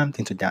up sometimes,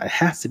 things are down. It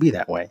has to be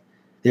that way.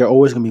 There are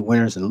always going to be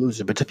winners and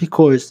losers. But just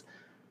because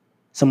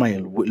somebody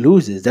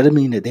loses doesn't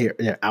mean that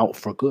they're out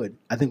for good.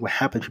 I think what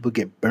happens, people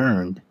get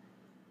burned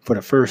for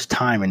the first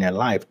time in their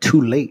life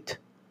too late.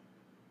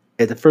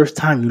 At the first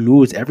time you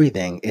lose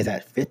everything is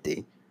at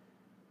 50.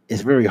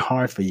 It's very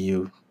hard for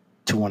you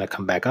to want to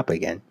come back up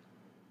again.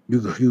 You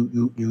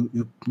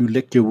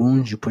lick your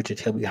wounds, you put your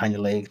tail between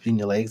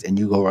your legs, and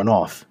you go run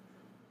off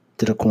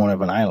to the corner of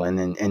an island,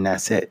 and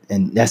that's it.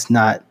 And that's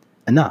not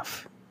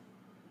enough.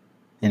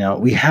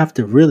 We have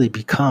to really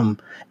become,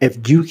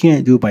 if you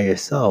can't do it by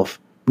yourself,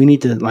 we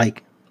need to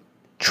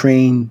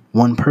train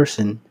one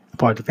person, a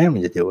part of the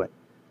family, to do it.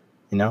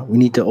 We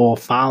need to all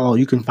follow.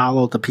 You can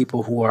follow the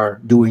people who are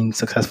doing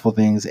successful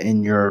things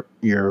in your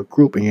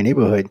group, in your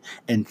neighborhood,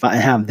 and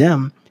have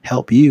them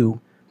help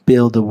you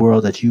build the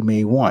world that you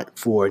may want,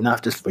 for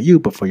not just for you,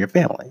 but for your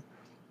family.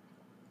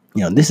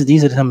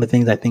 These are some of the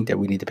things I think that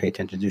we need to pay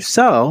attention to.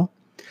 So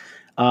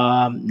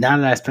now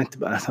that I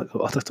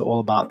talked all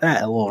about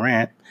that, a little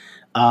rant,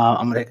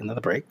 I'm going to take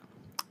another break.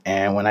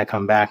 And when I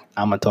come back,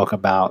 I'm going to talk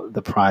about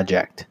the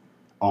project,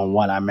 on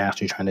what I'm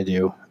actually trying to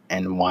do,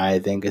 and why I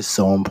think it's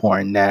so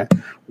important that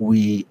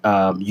we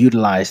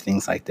utilize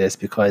things like this,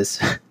 because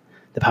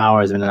the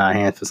power has been in our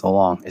hands for so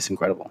long. It's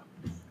incredible.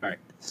 All right,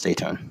 stay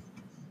tuned.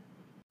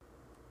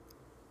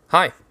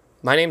 Hi,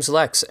 my name's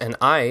Lex, and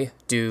I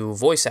do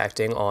voice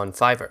acting on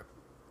Fiverr.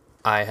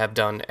 I have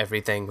done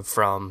everything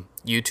from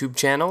YouTube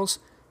channels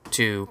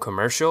to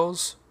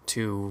commercials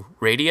to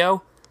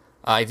radio.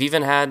 I've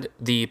even had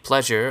the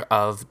pleasure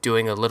of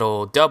doing a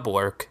little dub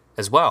work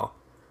as well.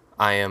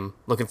 I am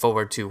looking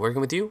forward to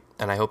working with you,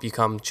 and I hope you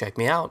come check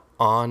me out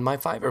on my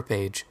Fiverr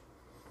page.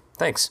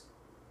 Thanks.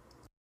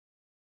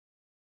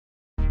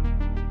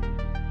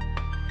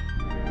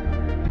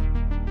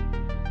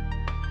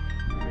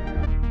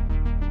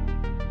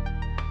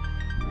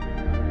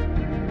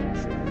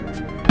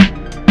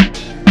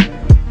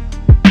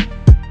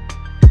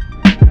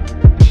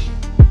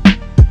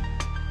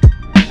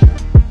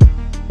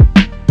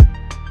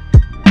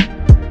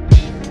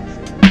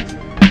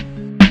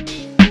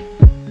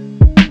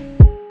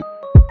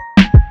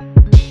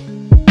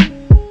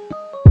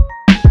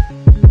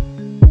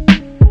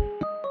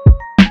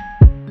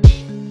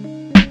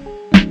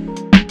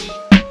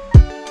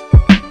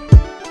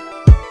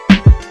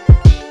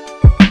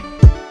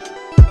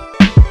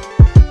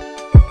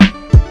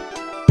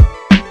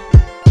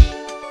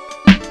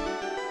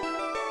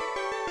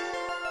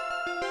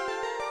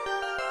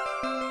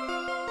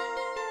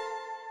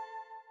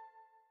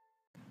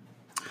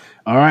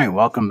 All right,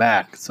 welcome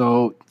back.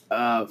 So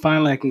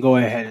finally, I can go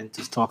ahead and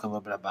just talk a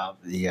little bit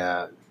about the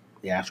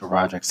actual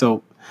project.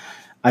 So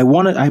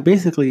I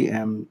basically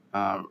am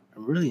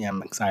really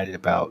am excited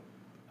about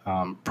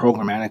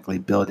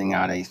programmatically building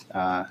out a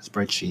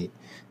spreadsheet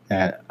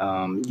that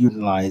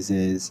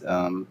utilizes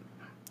the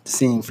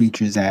same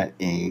features that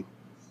a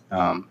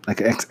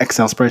like an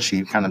Excel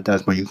spreadsheet kind of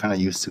does, where you kind of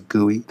use the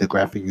GUI, the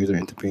graphic user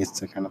interface,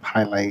 to kind of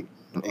highlight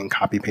and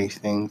copy paste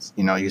things,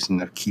 using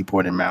the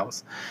keyboard and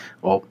mouse.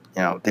 Well,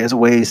 there's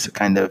ways to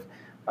kind of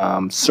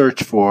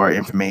search for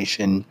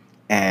information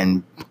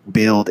and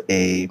build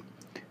a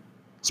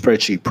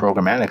spreadsheet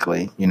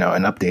programmatically,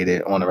 and update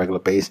it on a regular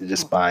basis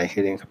just by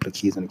hitting a couple of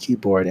keys on the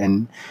keyboard.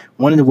 And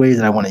one of the ways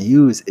that I want to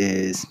use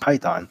is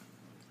Python.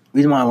 The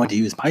reason why I wanted to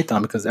use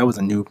Python, because that's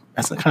kind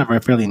of a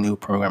fairly new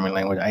programming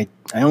language. I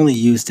only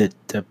used it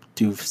to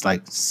do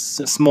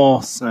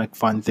small,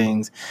 fun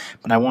things,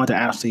 but I wanted to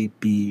actually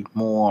be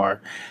more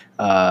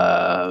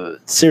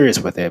serious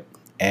with it.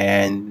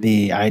 And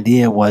the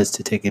idea was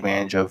to take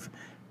advantage of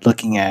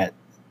looking at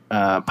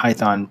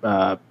Python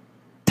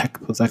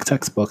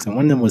textbooks, and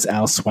one of them was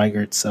Al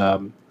Sweigert's. I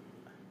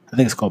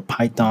think it's called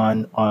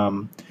Python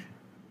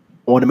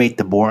Automate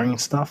the Boring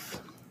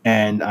Stuff.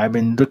 And I've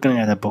been looking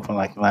at that book for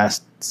the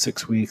last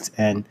 6 weeks,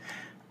 and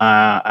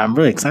I'm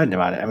really excited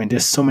about it. I mean,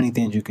 there's so many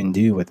things you can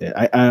do with it.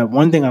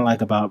 One thing I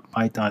like about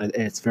Python is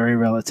it's very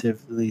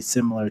relatively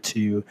similar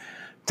to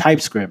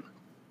TypeScript,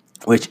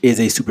 which is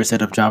a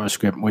superset of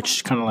JavaScript,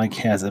 which kind of like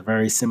has a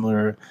very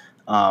similar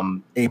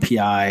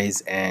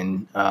APIs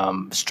and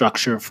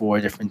structure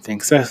for different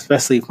things,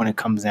 especially when it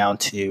comes down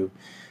to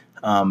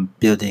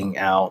building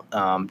out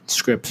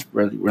scripts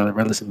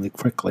relatively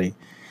quickly.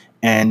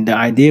 And the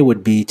idea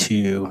would be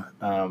to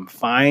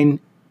find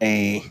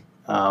an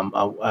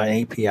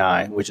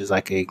API, which is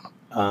like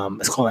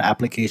it's called an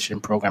application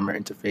programmer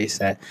interface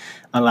that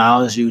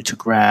allows you to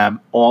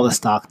grab all the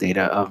stock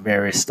data of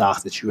various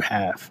stocks that you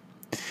have.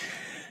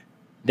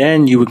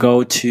 Then you would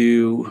go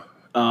to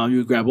you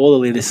would grab all the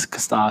latest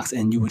stocks,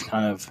 and you would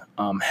kind of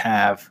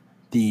have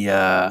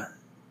the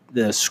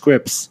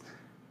scripts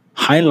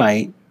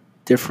highlight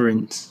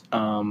different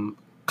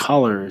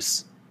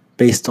colors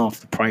based off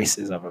the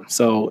prices of them.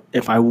 So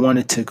if I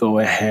wanted to go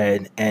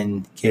ahead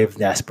and give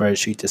that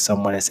spreadsheet to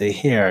someone and say,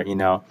 here,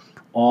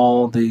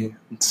 all the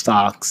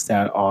stocks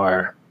that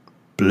are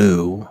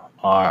blue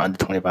are under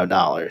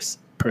 $25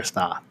 per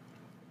stock.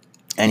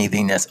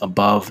 Anything that's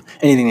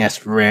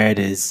red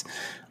is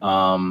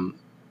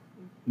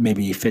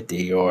maybe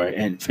 50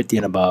 and 50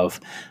 and above,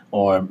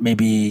 or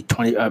maybe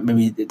 20.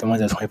 Maybe the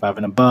ones that's 25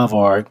 and above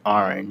are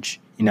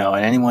orange. And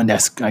anyone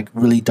that's like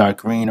really dark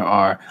green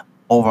are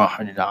over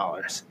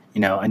 $100.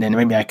 And then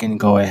maybe I can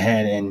go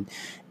ahead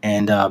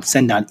and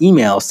send out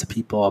emails to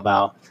people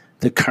about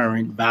the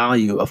current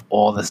value of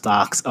all the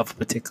stocks of a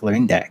particular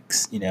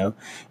index.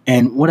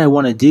 And what I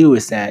want to do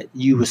is that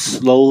you would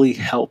slowly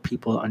help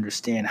people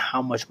understand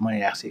how much money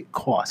it actually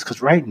costs.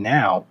 Because right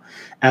now,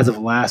 as of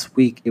last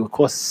week, it would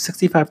cost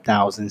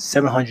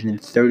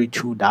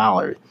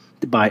 $65,732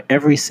 to buy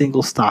every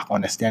single stock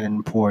on the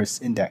Standard &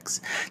 Poor's index.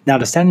 Now,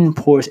 the Standard &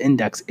 Poor's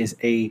index is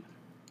a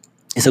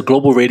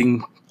global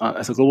rating.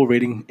 It's a global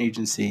rating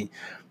agency,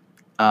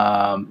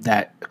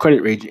 that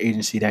credit rating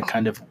agency that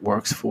kind of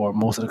works for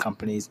most of the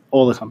companies,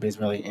 all the companies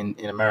really in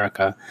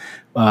America,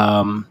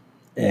 and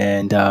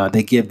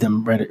they give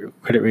them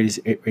credit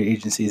rating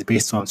agencies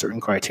based on certain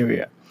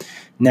criteria.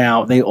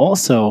 Now they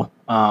also,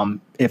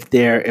 if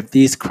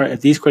these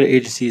credit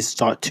agencies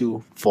start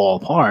to fall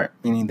apart,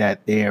 meaning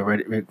that their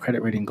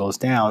credit rating goes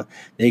down,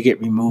 they get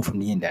removed from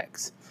the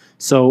index.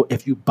 So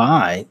if you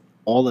buy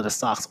all of the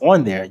stocks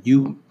on there,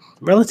 you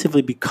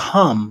relatively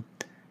become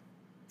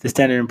the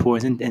Standard &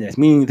 Poor's index,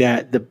 meaning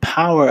that the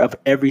power of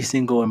every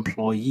single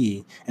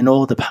employee and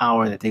all the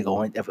power that they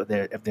go in of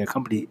their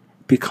company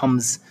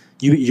becomes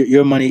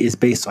your money is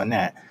based on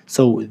that.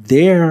 So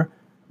their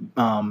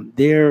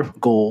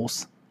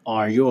goals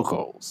are your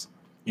goals,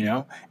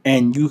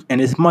 and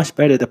it's much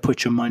better to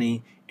put your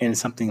money in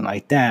something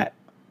like that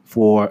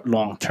for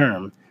long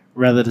term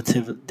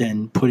relative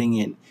than putting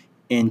it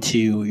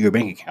into your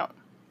bank account.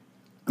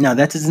 Now,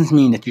 that doesn't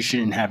mean that you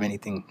shouldn't have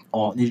anything.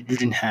 You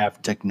shouldn't have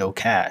no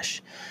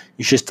cash.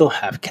 You should still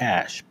have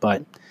cash.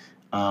 But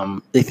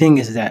the thing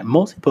is that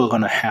most people are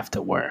going to have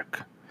to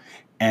work.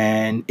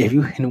 And if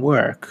you can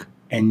work,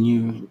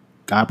 and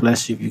God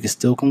bless you if you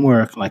still can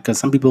work. Like, because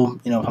some people,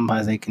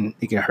 sometimes they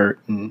get hurt,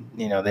 and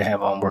they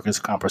have workers'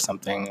 comp or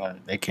something, or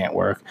they can't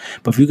work.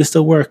 But if you can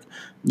still work,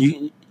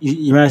 you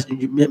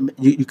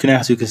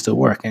can still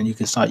work, and you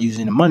can start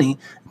using the money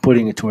and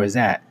putting it towards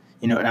that.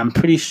 And I'm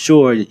pretty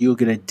sure that you'll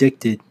get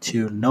addicted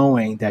to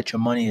knowing that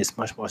your money is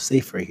much more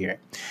safer here.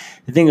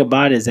 The thing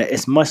about it is that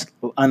it's much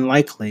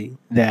unlikely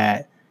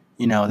that,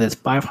 there's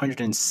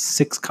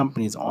 506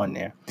 companies on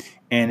there.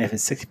 And if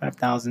it's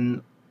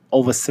 $65,000, a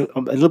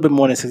little bit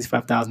more than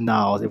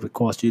 $65,000, it would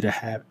cost you to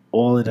have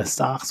all of the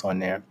stocks on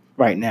there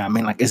right now. I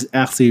mean, like, it's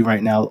actually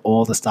right now,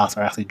 all the stocks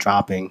are actually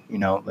dropping,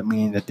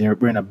 meaning that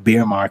we're in a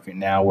bear market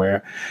now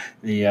where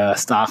the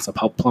stocks are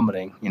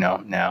plummeting,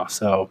 now.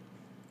 So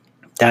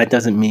that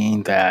doesn't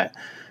mean that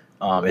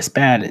it's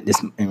bad.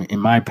 In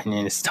my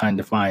opinion, it's time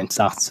to find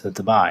stocks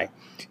to buy.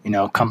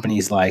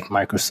 Companies like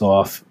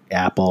Microsoft,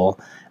 Apple,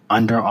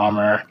 Under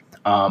Armour,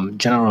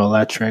 General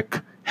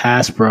Electric,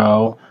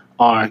 Hasbro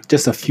are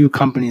just a few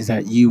companies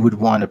that you would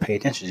want to pay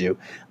attention to.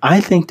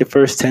 I think the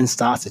first 10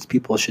 stocks that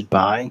people should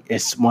buy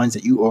is ones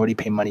that you already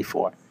pay money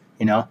for.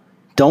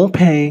 Don't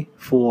pay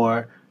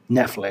for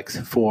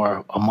Netflix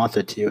for a month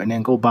or two and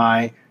then go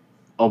buy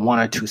one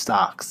or two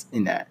stocks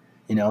in that.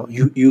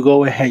 You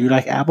go ahead. You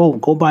like Apple?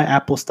 Go buy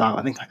Apple stock.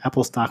 I think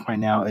Apple stock right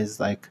now is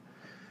like,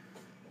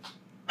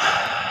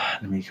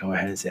 let me go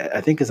ahead and say it.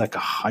 I think it's like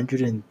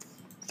 $130.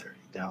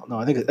 No,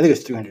 I think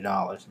it's $300.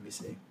 Let me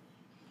see.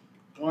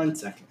 1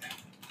 second.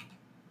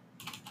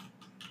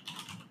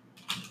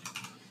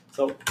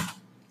 So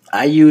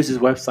I use this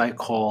website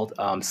called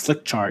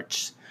Slick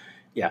Charts.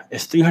 Yeah,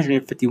 it's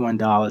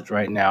 $351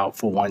 right now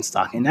for one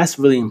stock, and that's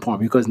really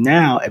important because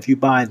now if you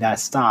buy that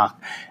stock,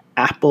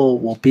 Apple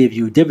will give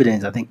you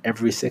dividends, I think,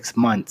 every 6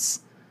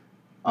 months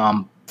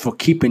for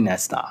keeping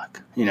that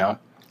stock.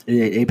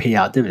 They pay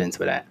out dividends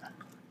for that.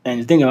 And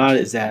the thing about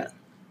it is that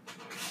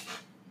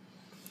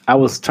I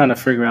was trying to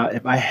figure out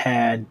if I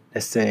had,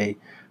 let's say,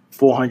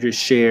 400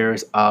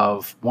 shares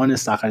of one of the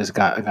stock I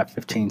got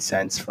 15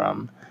 cents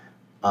from.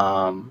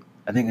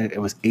 I think it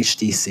was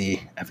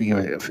HDC. I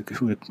forget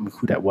who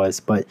that was,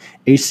 but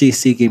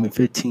HDC gave me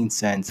 15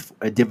 cents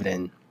a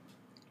dividend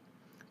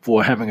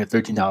for having a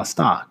 $13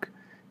 stock.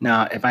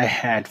 Now, if I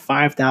had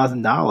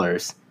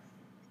 $5,000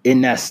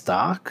 in that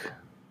stock,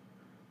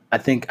 I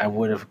think I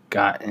would have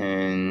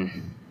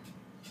gotten.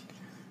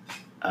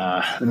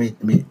 Let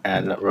me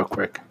add it up real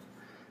quick.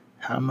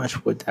 How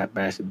much would that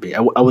basket be?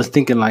 I was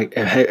thinking like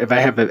if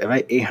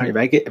I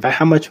 800,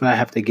 how much would I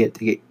have to get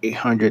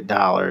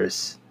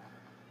 $800?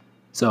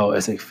 So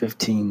it's like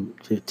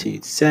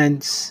 15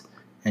 cents,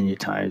 and you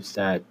times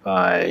that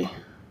by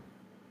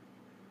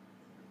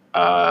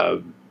I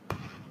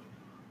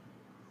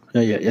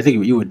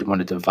think you would want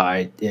to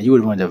divide. Yeah, you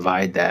would want to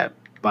divide that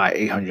by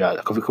 $800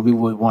 because we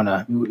would want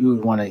to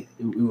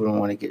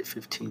get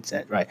 15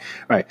 cents. Right.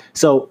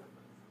 So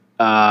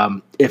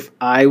if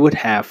I would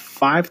have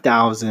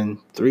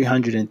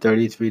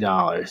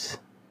 $5,333,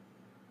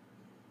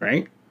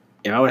 right?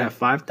 If I would have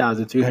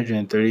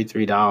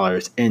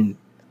 $5,333 in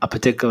a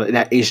particular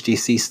that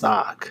HDC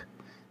stock,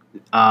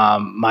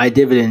 my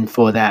dividend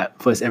for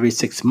every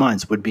 6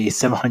 months would be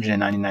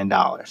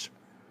 $799.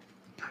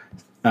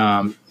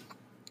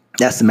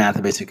 That's the math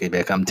basically,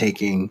 Vic. I'm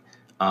taking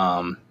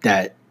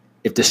that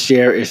if the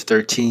share is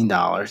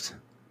 $13,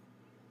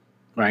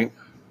 right?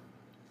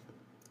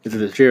 If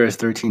the share is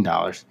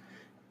 $13,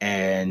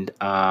 and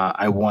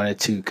I wanted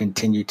to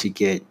continue to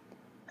get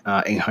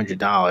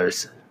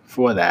 $800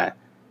 for that,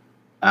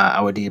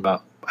 I would need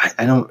about.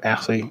 I don't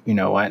actually. You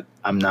know what?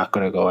 I'm not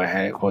going to go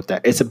ahead and quote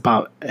that. It's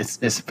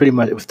pretty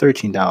much. It was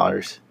 $13.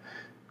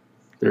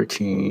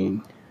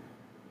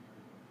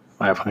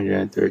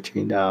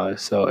 $513.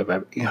 So if I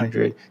have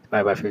 800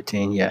 divided by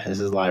 15, yeah, this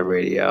is live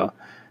radio.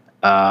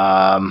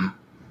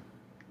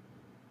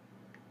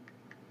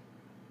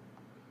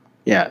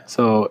 Yeah.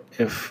 So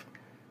if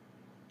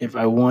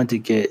I want to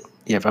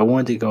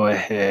go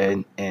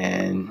ahead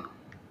and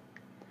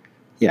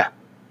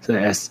so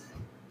that's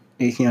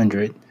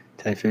 1,800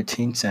 times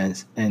 15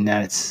 cents, and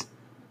that's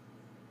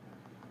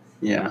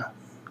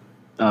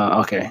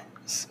okay.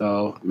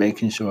 So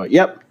making sure.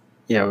 Yep.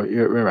 Yeah,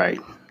 we're right.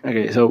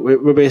 Okay, so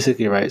we're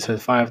basically right. So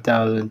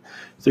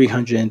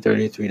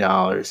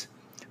 $5,333,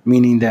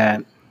 meaning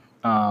that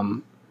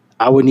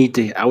I would need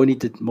to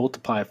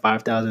multiply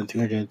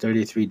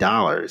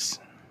 $5,333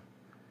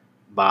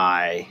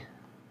 by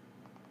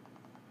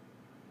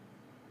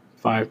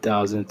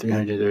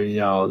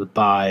 $5,330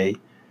 by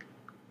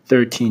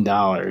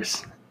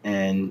 $13,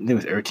 and it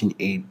was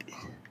 $13.80.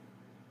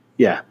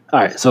 Yeah. All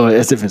right. So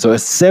it's different. So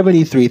it's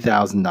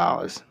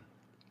 $73,000.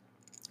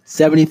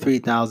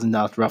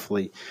 $73,000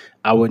 roughly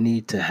I would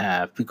need to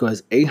have,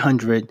 because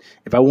 800,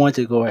 if I wanted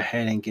to go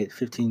ahead and get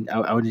 15,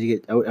 I would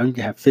need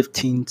to have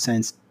 15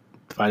 cents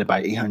divided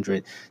by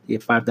 800 to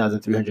get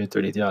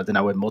 $5,333. Then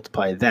I would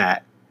multiply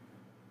that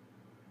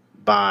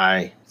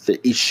by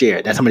each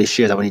share. That's how many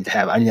shares I would need to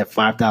have. I need to have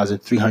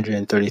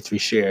 5,333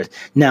 shares.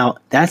 Now,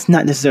 that's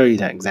not necessarily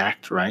that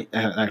exact, right?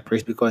 That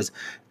price, because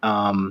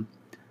as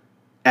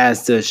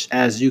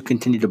you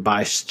continue to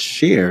buy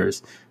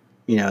shares,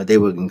 they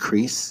will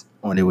increase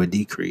or they would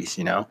decrease,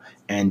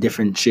 and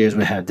different shares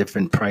would have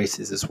different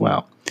prices as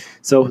well.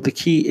 So the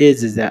key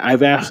is that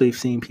I've actually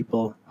seen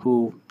people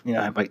who,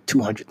 have like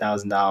 $200,000,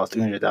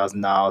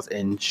 $300,000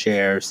 in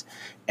shares,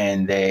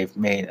 and they've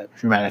made a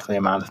dramatically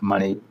amount of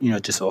money,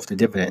 just off the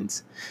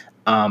dividends.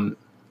 The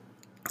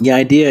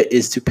idea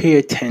is to pay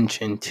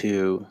attention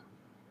to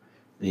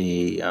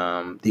the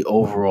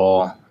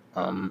overall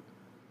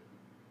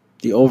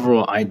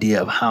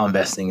idea of how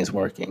investing is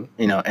working,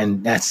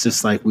 and that's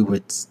just like we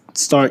would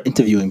start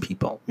interviewing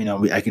people.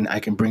 I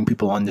can bring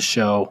people on the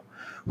show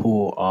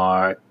who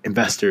are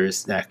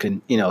investors that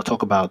can,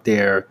 talk about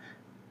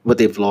what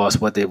they've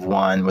lost, what they've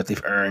won, what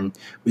they've earned.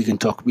 We can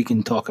talk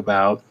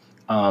about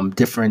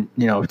different,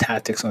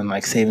 tactics on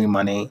like saving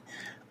money.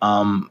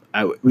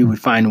 We would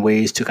find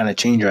ways to kind of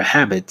change our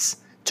habits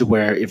to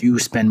where if you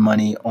spend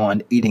money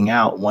on eating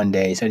out one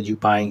day, instead of you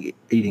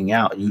eating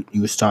out,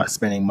 you start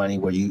spending money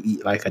where you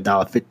eat like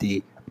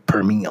 $1.50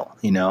 per meal,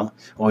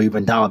 or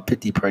even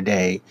 $1.50 per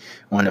day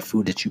on the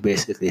food that you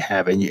basically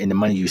have, and the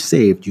money you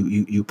saved,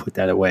 you put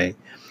that away.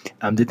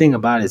 The thing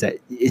about it is that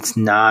it's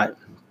not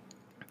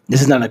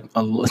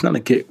a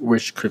get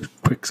rich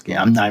quick scheme.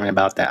 I'm not even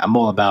about that. I'm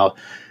all about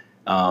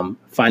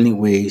finding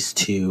ways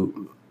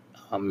to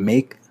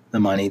make the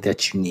money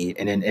that you need,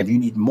 and then if you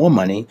need more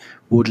money,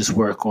 we'll just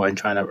work on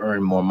trying to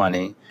earn more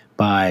money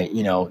by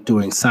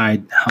doing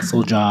side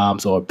hustle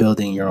jobs or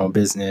building your own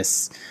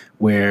business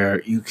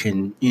where you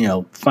can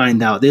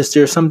find out there's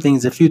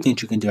a few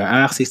things you can do. I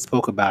actually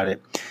spoke about it,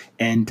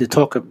 and to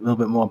talk a little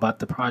bit more about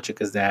the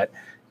project is that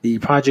the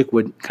project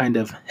would kind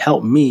of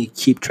help me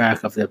keep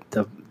track of the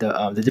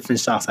different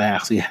stocks I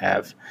actually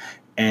have,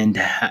 and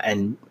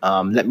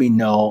let me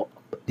know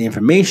the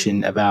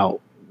information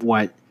about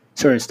what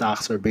certain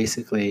stocks are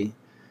basically,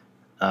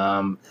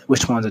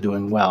 which ones are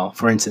doing well.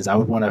 For instance, I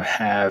would want to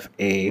have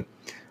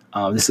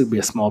this would be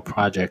a small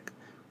project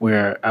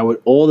where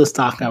all the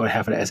stock I would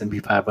have for the S&P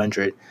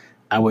 500,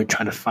 I would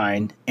try to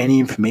find any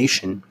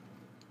information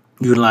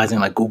utilizing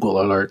like Google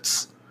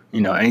alerts.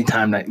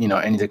 Anytime that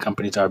any of the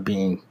companies are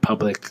being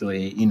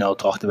publicly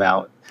talked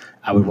about,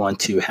 I would want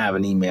to have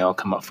an email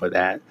come up for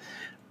that.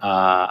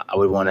 I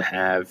would want to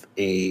have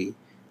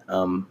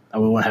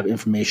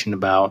information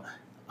about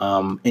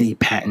any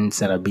patents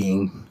that are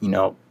being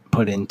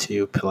put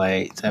into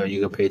play, so you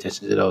can pay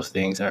attention to those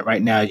things.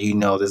 Right now,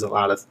 there's a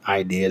lot of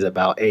ideas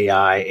about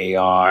AI,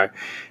 AR,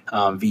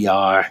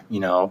 VR,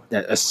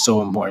 that are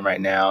so important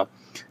right now.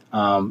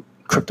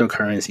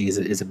 Cryptocurrency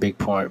is a big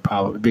point,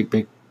 probably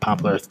big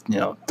popular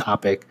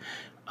topic.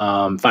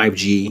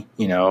 5G,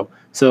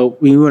 so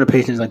we want to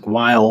pay attention like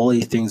why all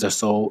these things are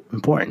so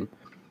important.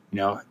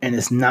 And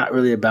it's not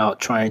really about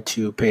trying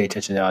to pay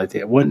attention to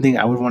everything. One thing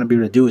I would want to be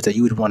able to do is that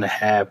you would want to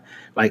have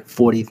like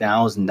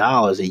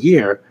 $40,000 a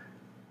year,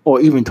 or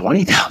even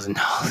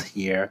 $20,000 a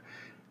year,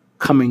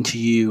 coming to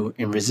you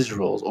in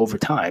residuals over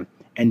time,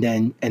 and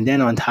then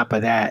on top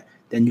of that,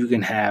 then you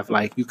can have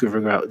you can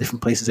figure out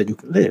different places that you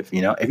can live.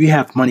 If you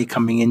have money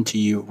coming into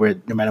you, where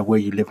no matter where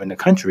you live in the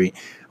country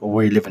or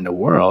where you live in the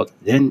world,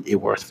 then it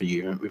works for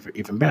you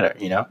even better.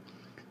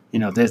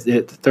 There's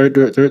the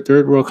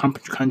third world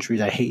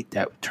countries. I hate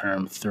that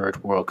term,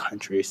 third world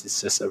countries.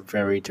 It's just a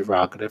very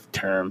derogative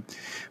term.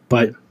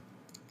 But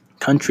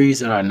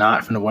countries that are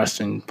not from the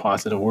western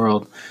parts of the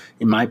world,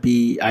 it might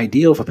be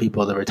ideal for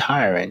people to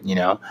retire in,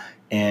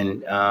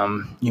 and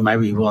you might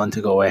be willing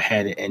to go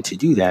ahead and to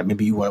do that.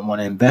 Maybe you want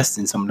to invest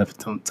in some of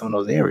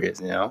those areas,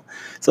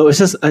 So it's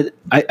just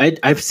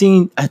I've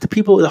seen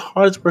the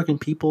hardest working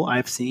people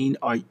I've seen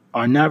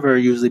are never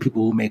usually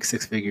people who make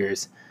six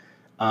figures.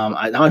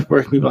 The hardest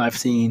working people I've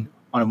seen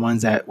are the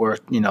ones that work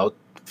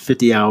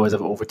 50 hours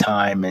of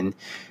overtime and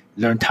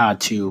learned how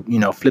to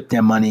flip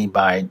their money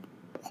by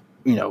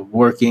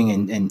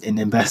working and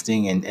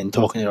investing and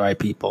talking to the right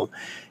people.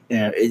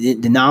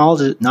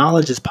 The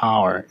knowledge is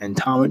power. And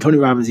Tony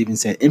Robbins even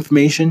said,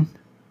 information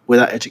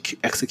without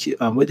execution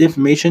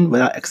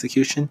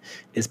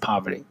is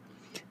poverty.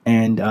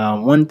 And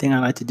one thing I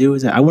like to do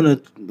is that I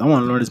want to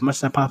learn as much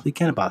as I possibly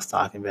can about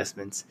stock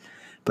investments.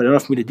 But in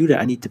order for me to do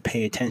that, I need to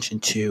pay attention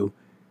to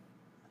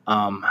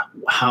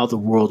how the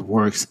world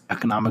works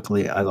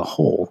economically as a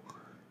whole,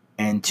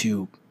 and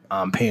to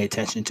pay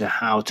attention to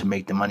how to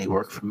make the money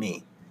work for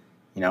me.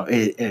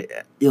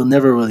 You'll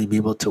never really be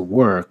able to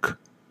work,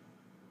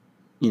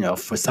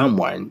 for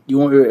someone. You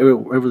won't be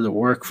able to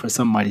work for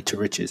somebody to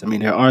riches. I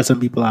mean, there are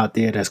some people out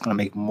there that's going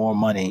to make more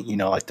money,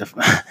 like the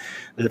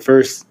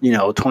first,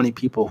 20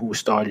 people who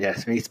started at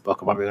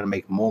Facebook are probably going to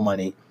make more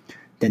money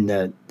than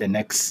the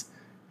next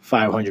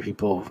 500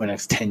 people for the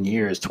next 10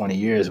 years, 20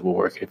 years will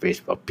work at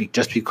Facebook,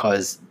 just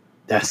because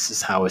that's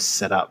just how it's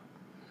set up.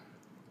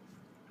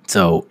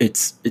 So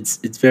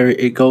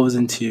it goes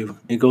into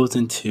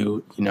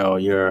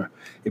your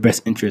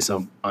best interest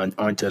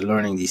onto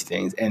learning these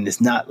things, and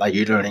it's not like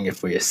you're learning it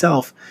for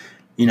yourself.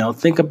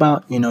 Think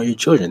about your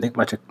children, think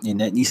about your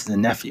nieces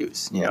and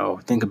nephews.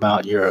 Think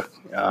about the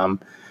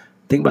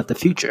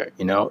future.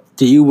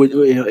 Do you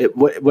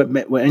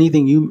what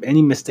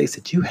any mistakes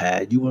that you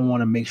had, you would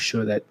want to make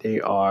sure that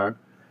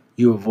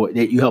you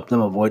help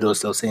them avoid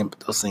those same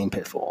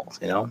pitfalls.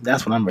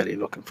 That's what I'm really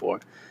looking for.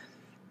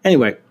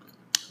 Anyway.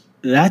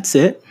 That's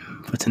it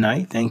for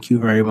tonight. Thank you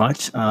very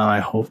much.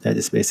 I hope that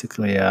this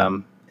basically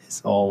it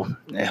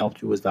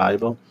helped you, was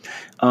valuable.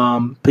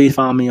 Please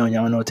follow me on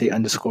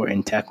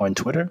Yamanote_in_tech on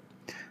Twitter.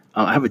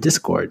 I have a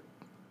Discord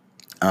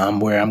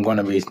where I'm going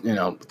to be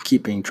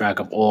keeping track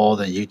of all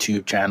the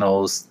YouTube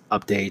channels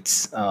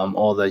updates,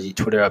 all the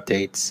Twitter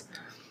updates.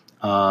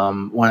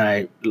 When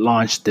I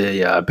launched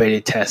the beta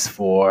test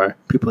for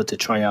people to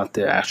try out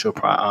the actual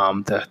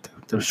the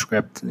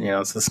script,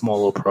 it's a small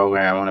little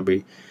program I want to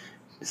be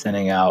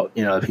sending out,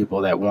 the people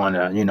that want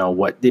to,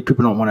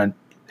 people don't want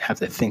to have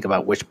to think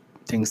about which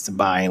things to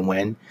buy and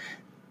when,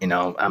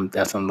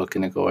 that's what I'm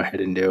looking to go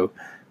ahead and do.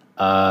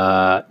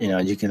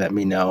 You can let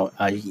me know.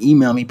 You can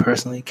email me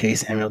personally,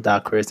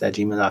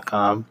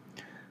 ksamuel.chris@gmail.com.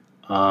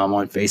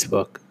 On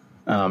Facebook,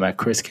 at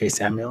Chris K.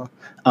 Samuel.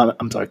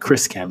 I'm sorry,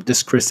 Chris Cam,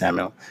 just Chris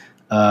Samuel.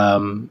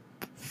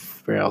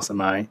 Where else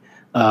am I?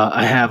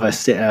 I have a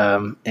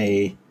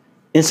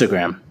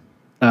Instagram.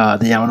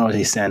 The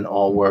Yamanote Sen,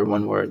 all word,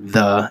 one word.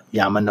 The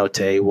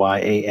Yamanote,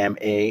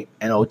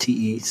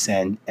 YAMANOTE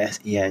Sen,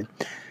 SEN.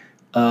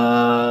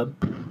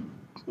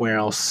 Where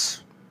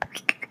else?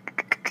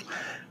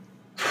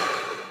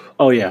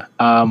 Oh yeah.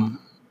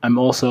 I'm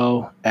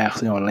also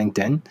actually on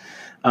LinkedIn.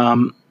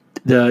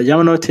 The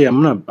Yamanote,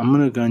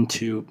 I'm going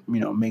to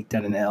make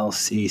that an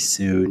LLC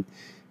soon,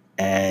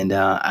 and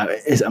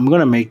I'm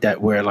gonna make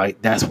that where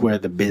that's where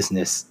the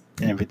business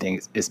and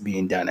everything is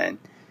being done in.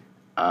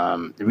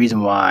 The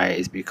reason why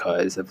is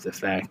because of the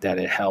fact that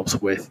it helps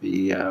with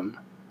it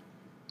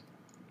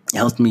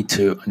helps me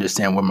to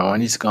understand where my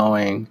money's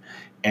going,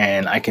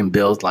 and I can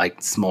build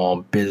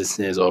small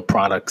businesses or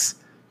products,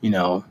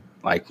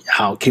 like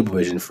how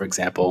Cablevision, for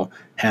example,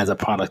 has a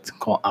product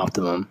called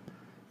Optimum,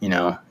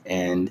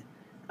 and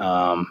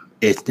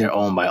they're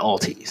owned by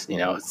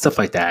Altice, stuff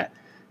like that.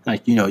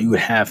 You would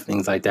have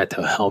things like that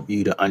to help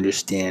you to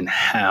understand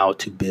how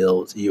to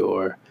build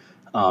your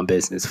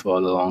business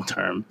for the long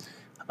term.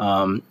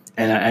 And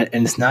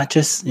it's not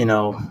just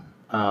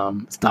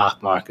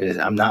stock market.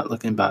 I'm not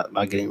looking about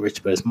getting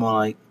rich, but it's more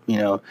like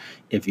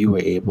if you were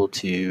able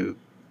to,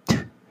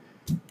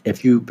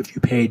 if you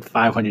paid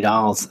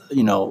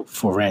 $500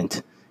 for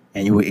rent,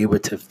 and you were able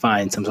to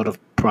find some sort of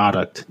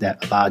product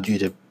that allowed you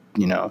to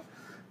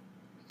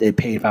they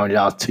paid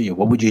 $500 to you,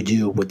 what would you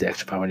do with the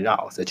extra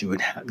 $500 that you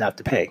would have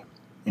to pay?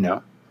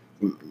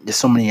 There's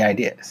so many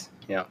ideas.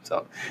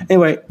 So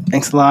anyway,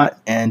 thanks a lot,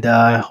 and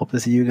I hope to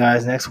see you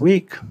guys next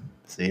week.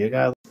 See you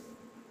guys.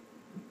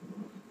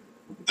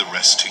 The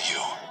rest to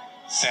you.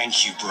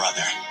 Thank you,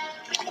 brother.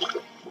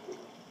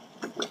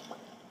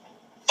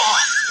 Oh,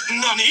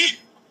 Nani?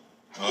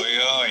 Oi,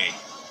 oi.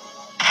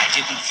 I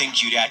didn't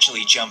think you'd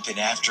actually jump in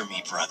after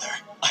me, brother.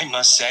 I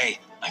must say,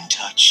 I'm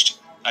touched.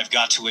 I've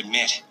got to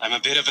admit, I'm a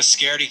bit of a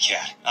scaredy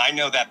cat. I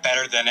know that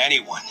better than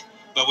anyone.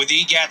 But with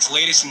EGAT's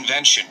latest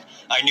invention,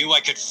 I knew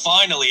I could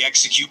finally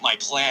execute my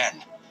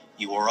plan.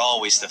 You were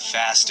always the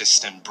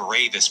fastest and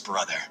bravest,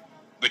 brother.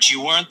 But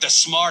you weren't the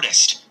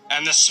smartest,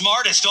 and the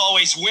smartest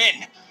always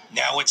win.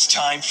 Now it's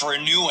time for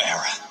a new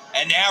era.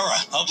 An era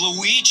of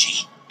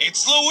Luigi.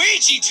 It's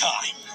Luigi time!